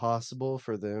impossible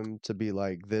for them to be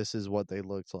like, this is what they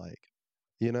looked like.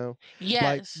 You know?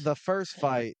 Like yes, the first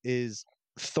fight is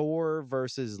Thor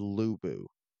versus Lubu.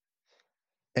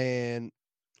 And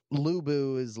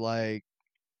Lubu is like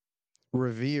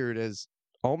revered as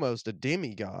almost a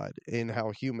demigod in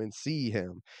how humans see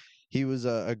him. He was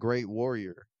a great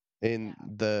warrior in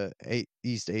the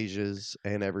East Asias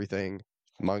and everything,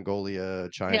 Mongolia,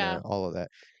 China, yeah, all of that.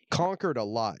 Conquered a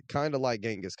lot, kind of like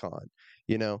Genghis Khan,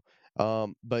 you know.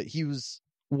 But he was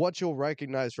what you'll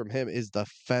recognize from him is the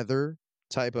feather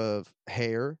type of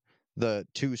hair, the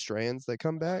two strands that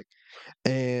come back,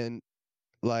 and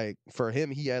like for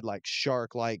him he had like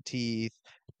shark like teeth,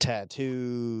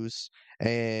 tattoos,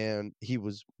 and he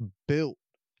was built,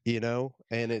 you know,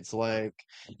 and it's like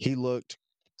he looked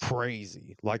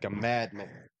crazy like a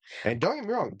madman. And don't get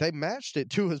me wrong, they matched it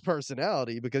to his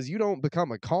personality because you don't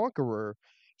become a conqueror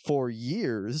for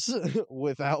years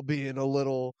without being a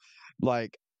little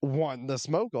like wanting to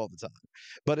smoke all the time.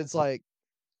 But it's like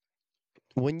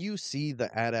when you see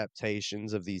the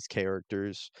adaptations of these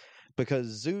characters, because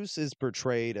Zeus is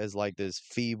portrayed as like this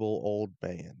feeble old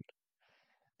man.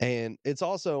 And it's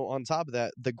also on top of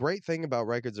that, the great thing about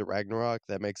Records of Ragnarok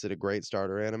that makes it a great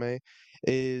starter anime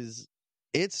is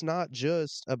it's not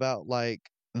just about like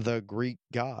the Greek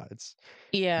gods.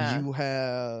 yeah. You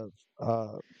have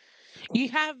uh You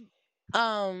have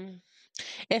um,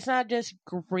 it's not just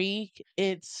Greek.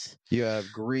 It's you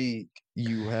have Greek,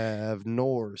 you have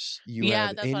Norse, you yeah.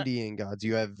 have That's what Indian gods,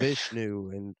 you have Vishnu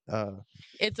and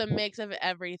it's a mix of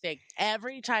everything.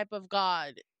 Every type of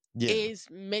god yeah. is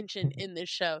mentioned in this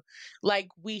show. Like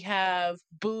we have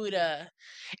Buddha,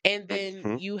 and then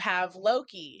Mhm. you have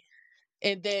Loki,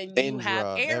 and then you have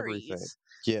Indra, everything. Ares.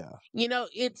 Yeah. You know,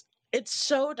 it's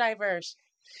so diverse.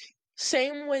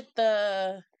 Same with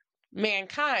the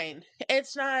mankind.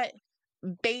 It's not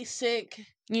basic,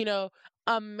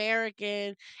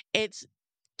 American. It's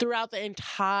throughout the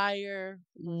entire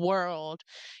world.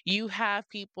 You have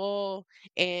people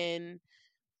in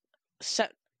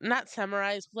not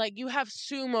samurais, like you have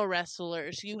sumo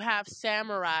wrestlers, you have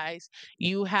samurais,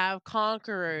 you have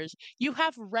conquerors, you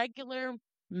have regular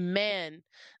men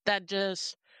that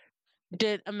just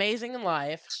did amazing in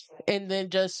life and then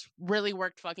just really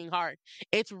worked fucking hard.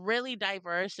 It's really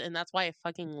diverse and that's why I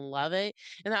fucking love it.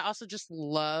 And I also just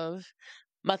love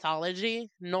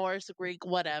mythology, Norse, Greek,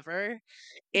 whatever,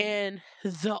 and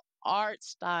the art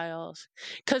styles.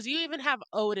 Cuz you even have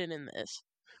Odin in this.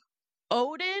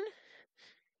 Odin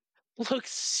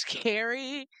looks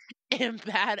scary and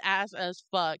badass as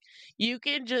fuck. You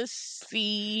can just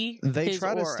see They his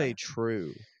try to stay aura.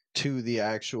 true to the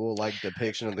actual like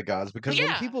depiction of the gods because when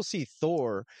Yeah. people see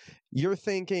Thor, you're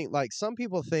thinking like some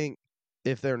people think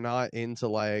if they're not into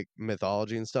like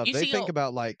mythology and stuff, You they see think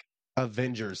about like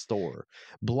Avengers Thor,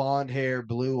 blonde hair,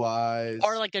 blue or eyes.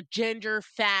 like a ginger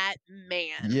fat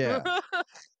man. Yeah.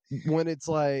 When it's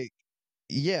like,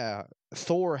 yeah,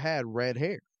 Thor had red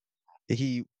hair.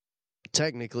 He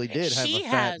technically did have a She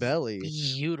fat has belly.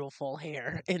 beautiful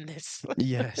hair in this.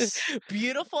 Yes.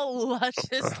 Beautiful,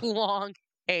 luscious, long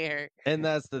hair. And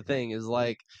that's the thing is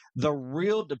like the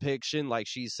real depiction, like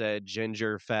she said,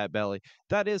 ginger, fat belly.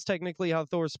 That is technically how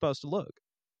Thor's supposed to look.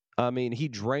 I mean, he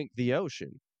drank the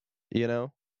ocean, you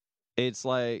know? It's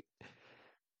like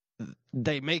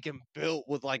they make him built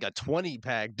with like a 20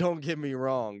 pack. Don't get me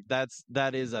wrong.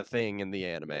 That is a thing in the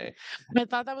anime. I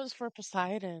thought that was for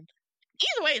Poseidon.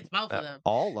 Either way, it's both of them.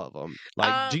 All of them.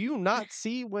 Like, Um, do you not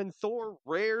see when Thor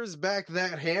rears back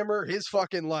that hammer, his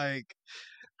fucking like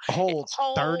whole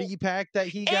whole 30 pack that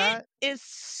he got? It is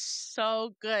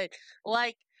so good.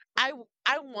 Like I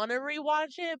want to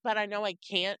rewatch it, but I know I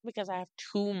can't because I have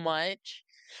too much.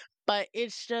 But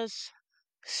it's just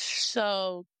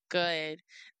so good.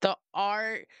 The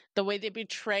art, the way they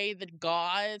betray the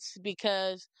gods,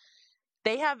 because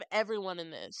they have everyone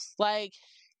in this. Like,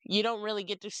 you don't really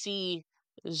get to see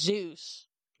Zeus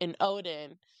and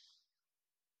Odin,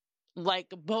 like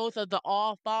both of the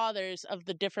all fathers of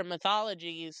the different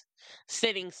mythologies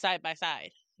sitting side by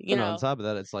side. You And on know? top of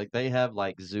that, it's like they have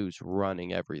like Zeus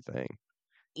running everything.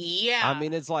 Yeah. I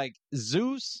mean, it's like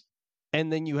Zeus,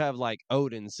 and then you have like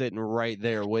Odin sitting right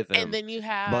there with him. And then you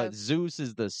have, But Zeus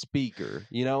is the speaker,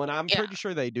 you know, and I'm Yeah. pretty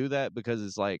sure they do that because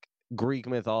it's like Greek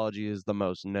mythology is the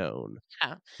most known.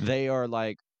 Yeah. They are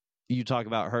like, you talk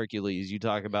about Hercules, you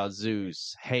talk about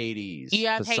Zeus, Hades, you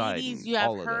have Poseidon, Hades, you have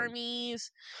all of them. Hermes,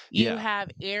 you Yeah.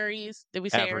 have Ares. Did we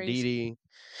say Ares? Aphrodite,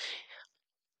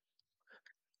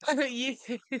 You-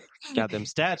 got them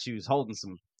statues holding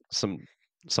some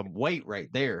weight right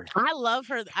there. I love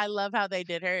her. I love how they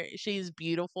did her. She's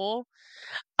beautiful.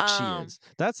 She is.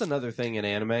 That's another thing in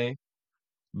anime.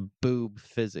 Boob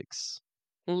physics.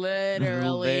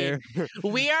 Literally. There.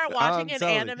 We are watching I'm an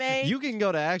telling anime. You can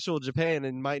go to actual Japan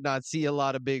and might not see a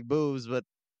lot of big boobs, but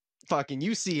fucking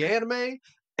you see anime,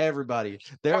 everybody,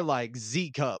 they're like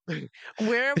Z cup.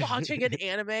 We're watching an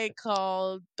anime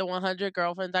called The 100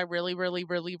 Girlfriends I Really, Really,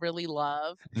 Really, Really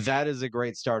Love. That is a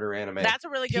great starter anime. That's a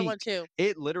really good one too.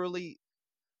 It literally,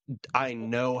 I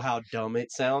know how dumb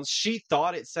it sounds. She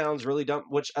thought it sounds really dumb,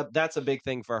 which that's a big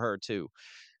thing for her too.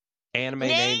 Anime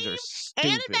names are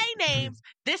stupid. Anime names.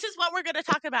 This is what we're going to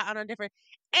talk about on a different.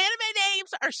 Anime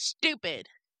names are stupid.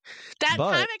 That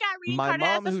But time I got my reincarnated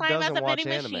as mom a who slime as doesn't a watch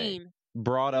vending anime machine.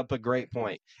 brought up a great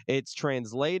point. It's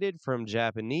translated from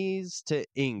Japanese to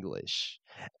English,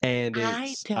 and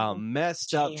it's a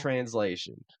messed up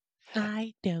translation.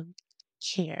 I don't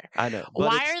care. I know.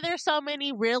 But Why are there so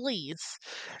many reallys?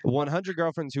 100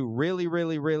 Girlfriends Who Really,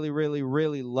 Really, Really, Really,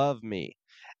 Really Love Me.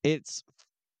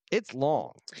 It's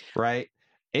long, right?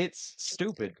 It's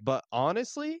stupid, but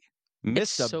honestly,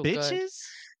 Mr. so good.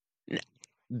 Bitches,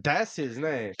 that's his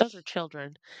name. Those are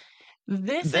children.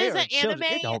 This They is are an children. It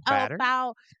anime don't matter.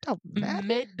 about Don't matter.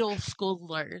 middle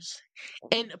schoolers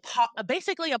and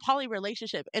basically a poly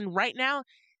relationship. And right now,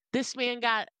 this man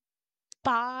got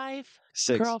 5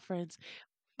 girlfriends.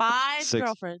 5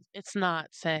 girlfriends. It's not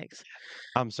 6.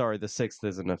 I'm sorry, the 6th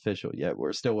isn't official yet.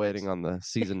 We're still waiting on the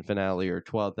season finale or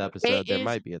 12th episode. There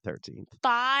might be a 13th.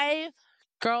 5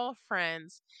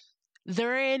 girlfriends.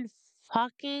 They're in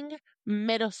fucking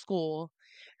middle school.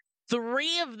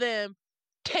 3 of them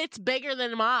tits bigger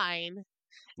than mine.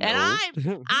 And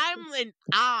I'm an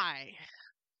I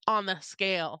on the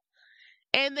scale.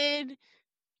 And then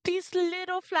these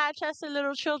little flat-chested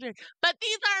little children. But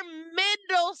these are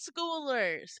middle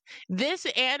schoolers. This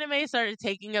anime started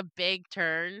taking a big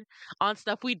turn on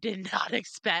stuff we did not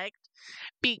expect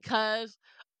because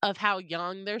of how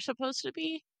young they're supposed to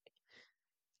be.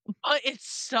 But it's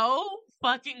so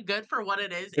fucking good for what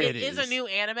it is. It is a new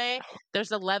anime.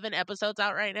 There's 11 episodes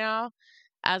out right now.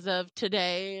 As of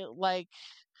today, like,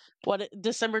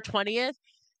 December 20th.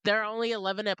 There are only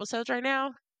 11 episodes right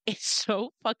now. It's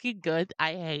so fucking good.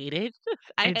 I hate it.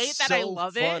 I hate that I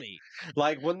love it.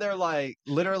 Like when they're like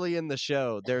literally in the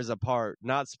show, there's a part,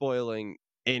 not spoiling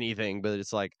anything, but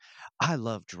it's like, I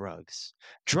love drugs.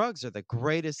 Drugs are the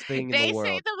greatest thing in the world.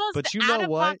 They say the most but you know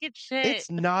what? Shit. It's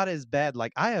not as bad.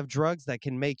 Like I have drugs that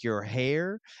can make your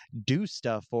hair do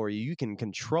stuff for you. You can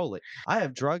control it. I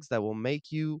have drugs that will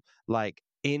make you like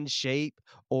in shape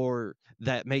or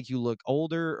that make you look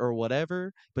older or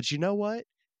whatever. But you know what?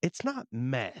 It's not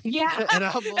meth. Yeah. And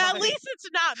I'm like, at least it's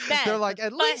not meth. They're like,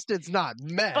 at least it's not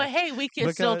meth. But hey, we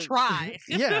can still try.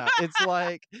 Yeah, it's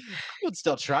like, I would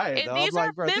still try it though. I'm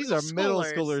like, bro, these are middle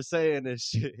schoolers saying this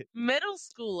shit. Middle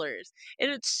schoolers. And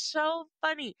it's so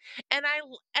funny. And I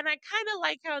kind of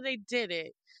like how they did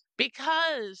it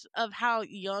because of how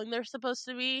young they're supposed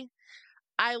to be.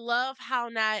 I love how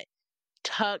not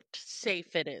tucked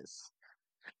safe it is.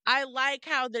 I like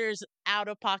how there's out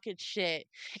of pocket shit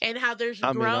and how there's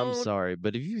I mean, I'm sorry,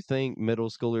 but if you think middle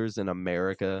schoolers in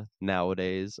America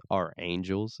nowadays are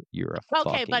angels, you're a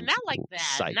fucking but not like that.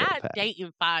 psychopath. Not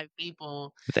dating 5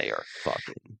 people. They are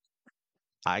fucking.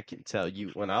 I can tell you,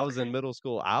 when I was in middle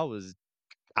school, I was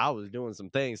I was doing some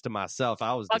things to myself.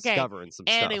 I was Okay. discovering some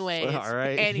stuff. All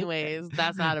right. Anyways,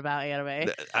 that's not about anime.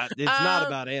 It's not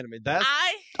about anime. That's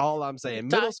I all I'm saying.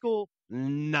 Talk- Middle school,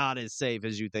 not as safe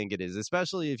as you think it is,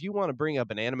 especially if you want to bring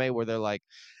up an anime where they're like,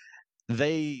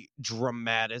 they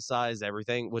dramatize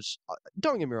everything, which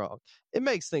don't get me wrong, it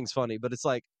makes things funny, but it's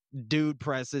like, dude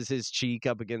presses his cheek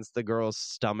up against the girl's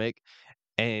stomach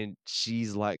and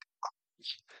she's like,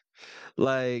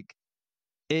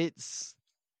 it's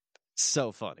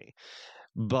so funny.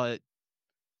 But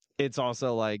it's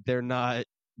also like they're not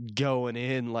going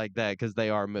in like that because they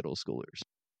are middle schoolers.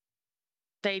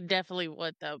 They definitely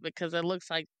would though, because it looks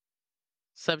like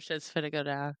some shit's finna go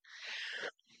down.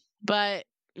 But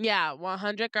yeah,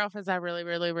 100 Girlfriends I really,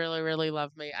 really, really, really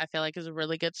love me. I feel like is a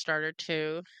really good starter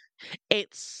too.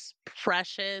 It's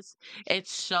precious.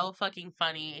 It's so fucking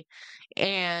funny.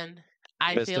 And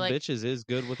I feel Mr. like Bitches is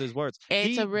good with his words.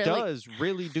 it's He a really does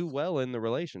really do well in the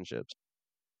relationships.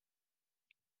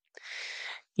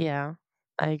 yeah,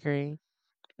 I agree.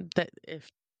 That if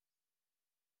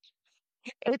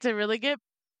it's a really good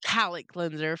palate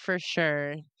cleanser for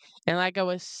sure. And like I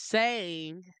was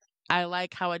saying, I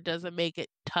like how it doesn't make it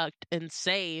tucked and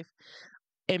safe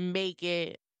and make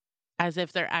it as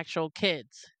if they're actual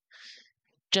kids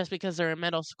just because they're in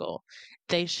middle school.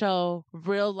 They show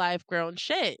real life grown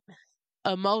shit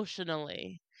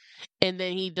emotionally. And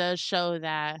then he does show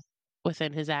that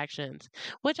within his actions,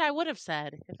 which I would have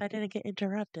said if I didn't get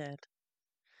interrupted.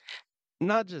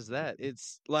 Not just that,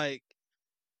 it's like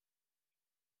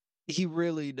he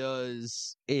really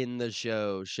does in the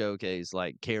show showcase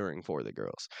like caring for the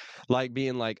girls, like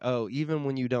being like, oh, even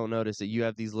when you don't notice it, you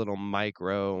have these little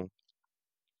micro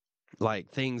like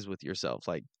things with yourself,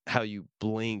 like how you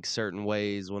blink certain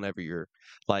ways whenever you're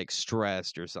like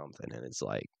stressed or something, and it's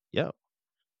like, yo,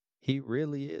 he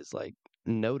really is like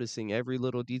noticing every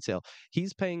little detail.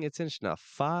 He's paying attention to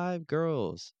 5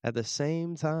 girls at the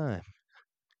same time.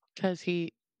 Because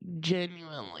he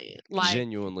genuinely, like,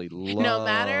 Genuinely no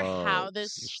matter how loves.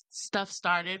 this stuff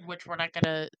started, which we're not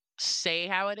gonna say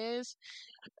how it is,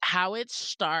 how it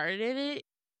started,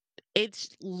 it's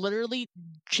literally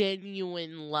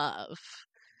genuine love.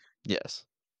 Yes.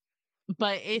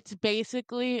 But it's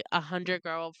basically 100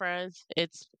 girlfriends.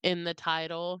 It's in the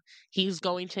title. He's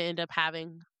going to end up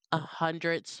having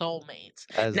 100 soulmates,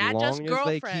 As not just long as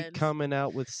they keep girlfriends. coming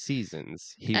out with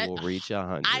seasons, he Uh, will reach I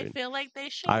 100. feel like they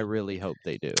should. I really hope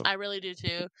they do. I really do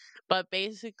too. But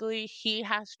basically, he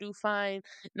has to find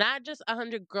not just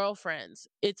 100 girlfriends,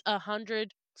 it's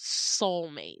 100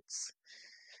 soulmates.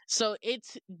 So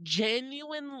it's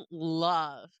genuine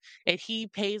love, and he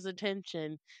pays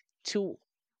attention to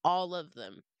all of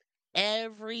them.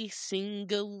 Every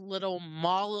single little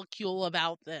molecule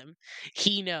about them,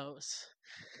 he knows.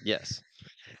 Yes.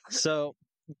 So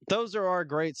those are our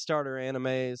great starter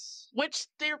animes. Which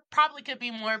there probably could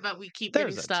be more, but we keep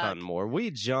There's getting a stuck. ton more.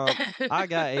 We jump. I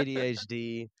got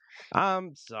ADHD.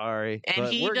 I'm sorry, And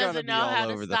but he we're gonna doesn't be know all how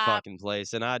to over the stop fucking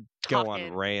place, and I'd go on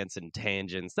talking. rants and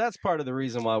tangents. That's part of the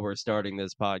reason why we're starting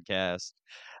this podcast.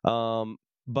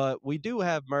 But we do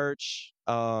have merch.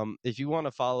 If you want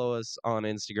to follow us on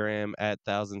Instagram at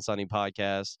Thousand Sunny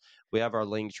Podcast, we have our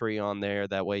link tree on there.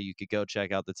 That way you could go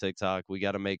check out the TikTok. We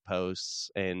got to make posts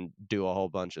and do a whole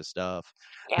bunch of stuff.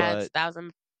 Yeah, But it's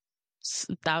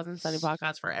thousand sunny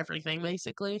podcasts for everything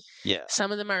basically. yeah,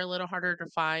 Some of them are a little harder to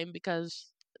find because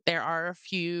there are a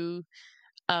few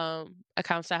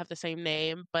accounts that have the same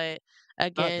name, but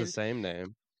not the again, same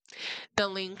name. the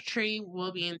link tree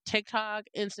will be in TikTok,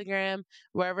 Instagram,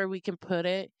 wherever we can put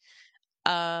it.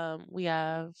 We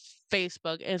have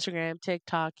Facebook, Instagram,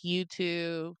 TikTok,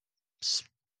 YouTube.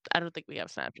 I don't think we have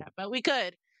Snapchat, but we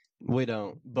could. We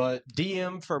don't. But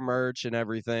DM for merch and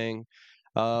everything.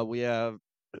 We have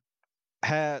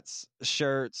hats,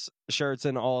 shirts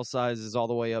in all sizes, all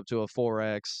the way up to a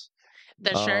 4X.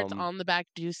 The shirts on the back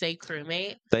do say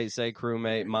crewmate. They say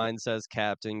crewmate. Mine says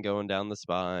captain going down the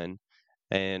spine,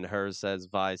 and hers says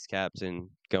vice captain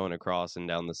going across and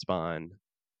down the spine.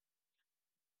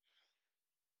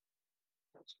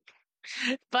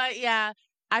 But yeah,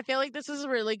 I feel like this is a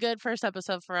really good first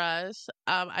episode for us.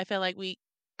 I feel like we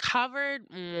covered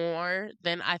more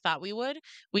than I thought we would.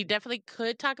 We definitely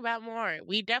could talk about more.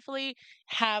 We definitely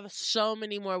have so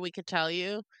many more we could tell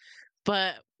you,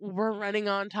 but we're running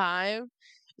on time.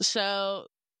 So,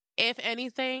 if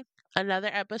anything, another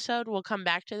episode will come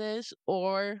back to this,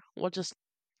 or we'll just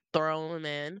throw them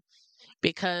in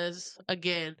because,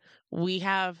 again, we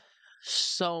have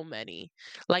so many.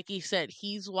 Like he said,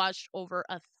 he's watched over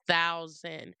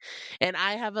 1,000, and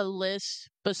I have a list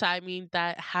beside me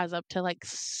that has up to like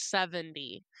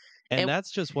 70. And It-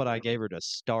 that's just what I gave her to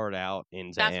start out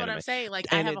into That's what anime. I'm saying. Like,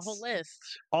 I And have a whole it's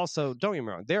list. also, don't get me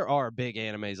wrong, there are big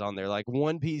animes on there. Like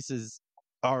One Piece is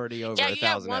already over Yeah, you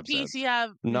have 1,000 One Piece, episodes. you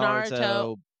have Naruto.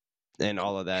 Naruto and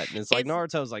all of that. And it's like It's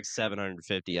Naruto's like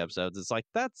 750 episodes. It's like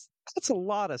that's a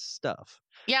lot of stuff.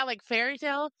 yeah, like Fairy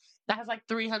Tale that has like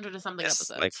 300 or something It's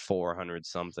episodes. like 400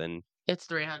 something. It's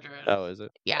 300. Oh, is it?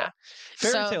 Yeah.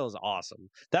 Fairy So Tale is awesome.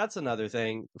 That's another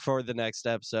thing for the next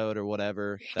episode or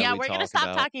whatever that yeah, we we're gonna talk stop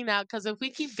about. talking now because if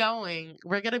we keep going,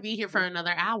 we're gonna be here for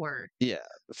another hour. Yeah,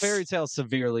 Fairy Tale's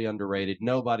severely underrated.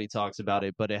 Nobody talks about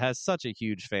it, but it has such a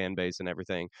huge fan base and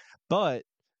everything. But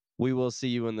we will see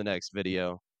you in the next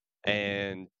video.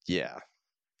 And yeah,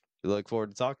 we look forward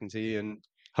to talking to you. And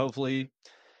hopefully,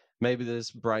 maybe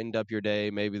this brightened up your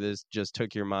day. Maybe this just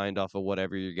took your mind off of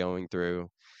whatever you're going through.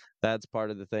 That's part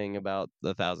of the thing about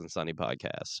the Thousand Sunny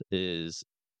podcast is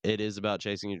it is about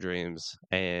chasing your dreams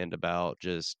and about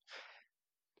just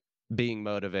being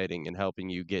motivating and helping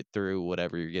you get through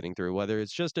whatever you're getting through, whether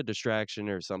it's just a distraction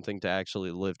or something to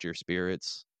actually lift your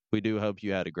spirits. We do hope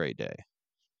you had a great day.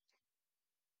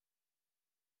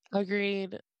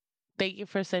 Agreed. Thank you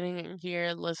for sitting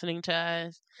here listening to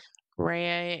us,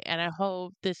 Ray. And I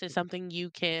hope this is something you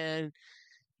can,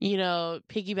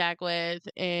 piggyback with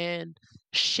and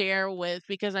share with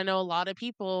because I know a lot of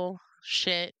people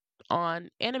shit on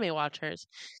anime watchers.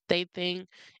 They think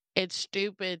it's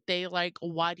stupid. They like,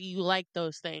 why do you like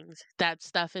those things? That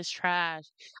stuff is trash.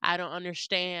 I don't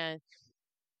understand.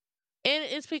 And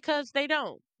it's because they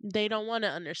don't. They don't want to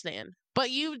understand. But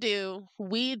you do.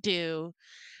 We do.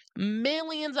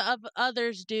 Millions of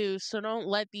others do. So don't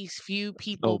let these few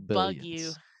people bug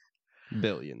you.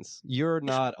 Billions. You're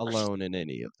not alone in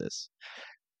any of this.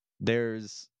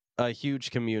 There's a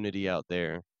huge community out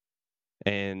there,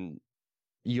 and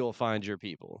you'll find your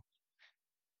people.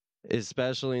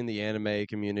 Especially in the anime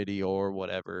community or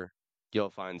whatever,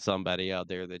 you'll find somebody out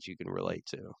there that you can relate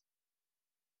to.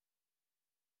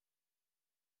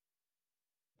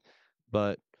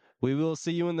 But we will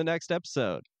see you in the next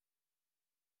episode.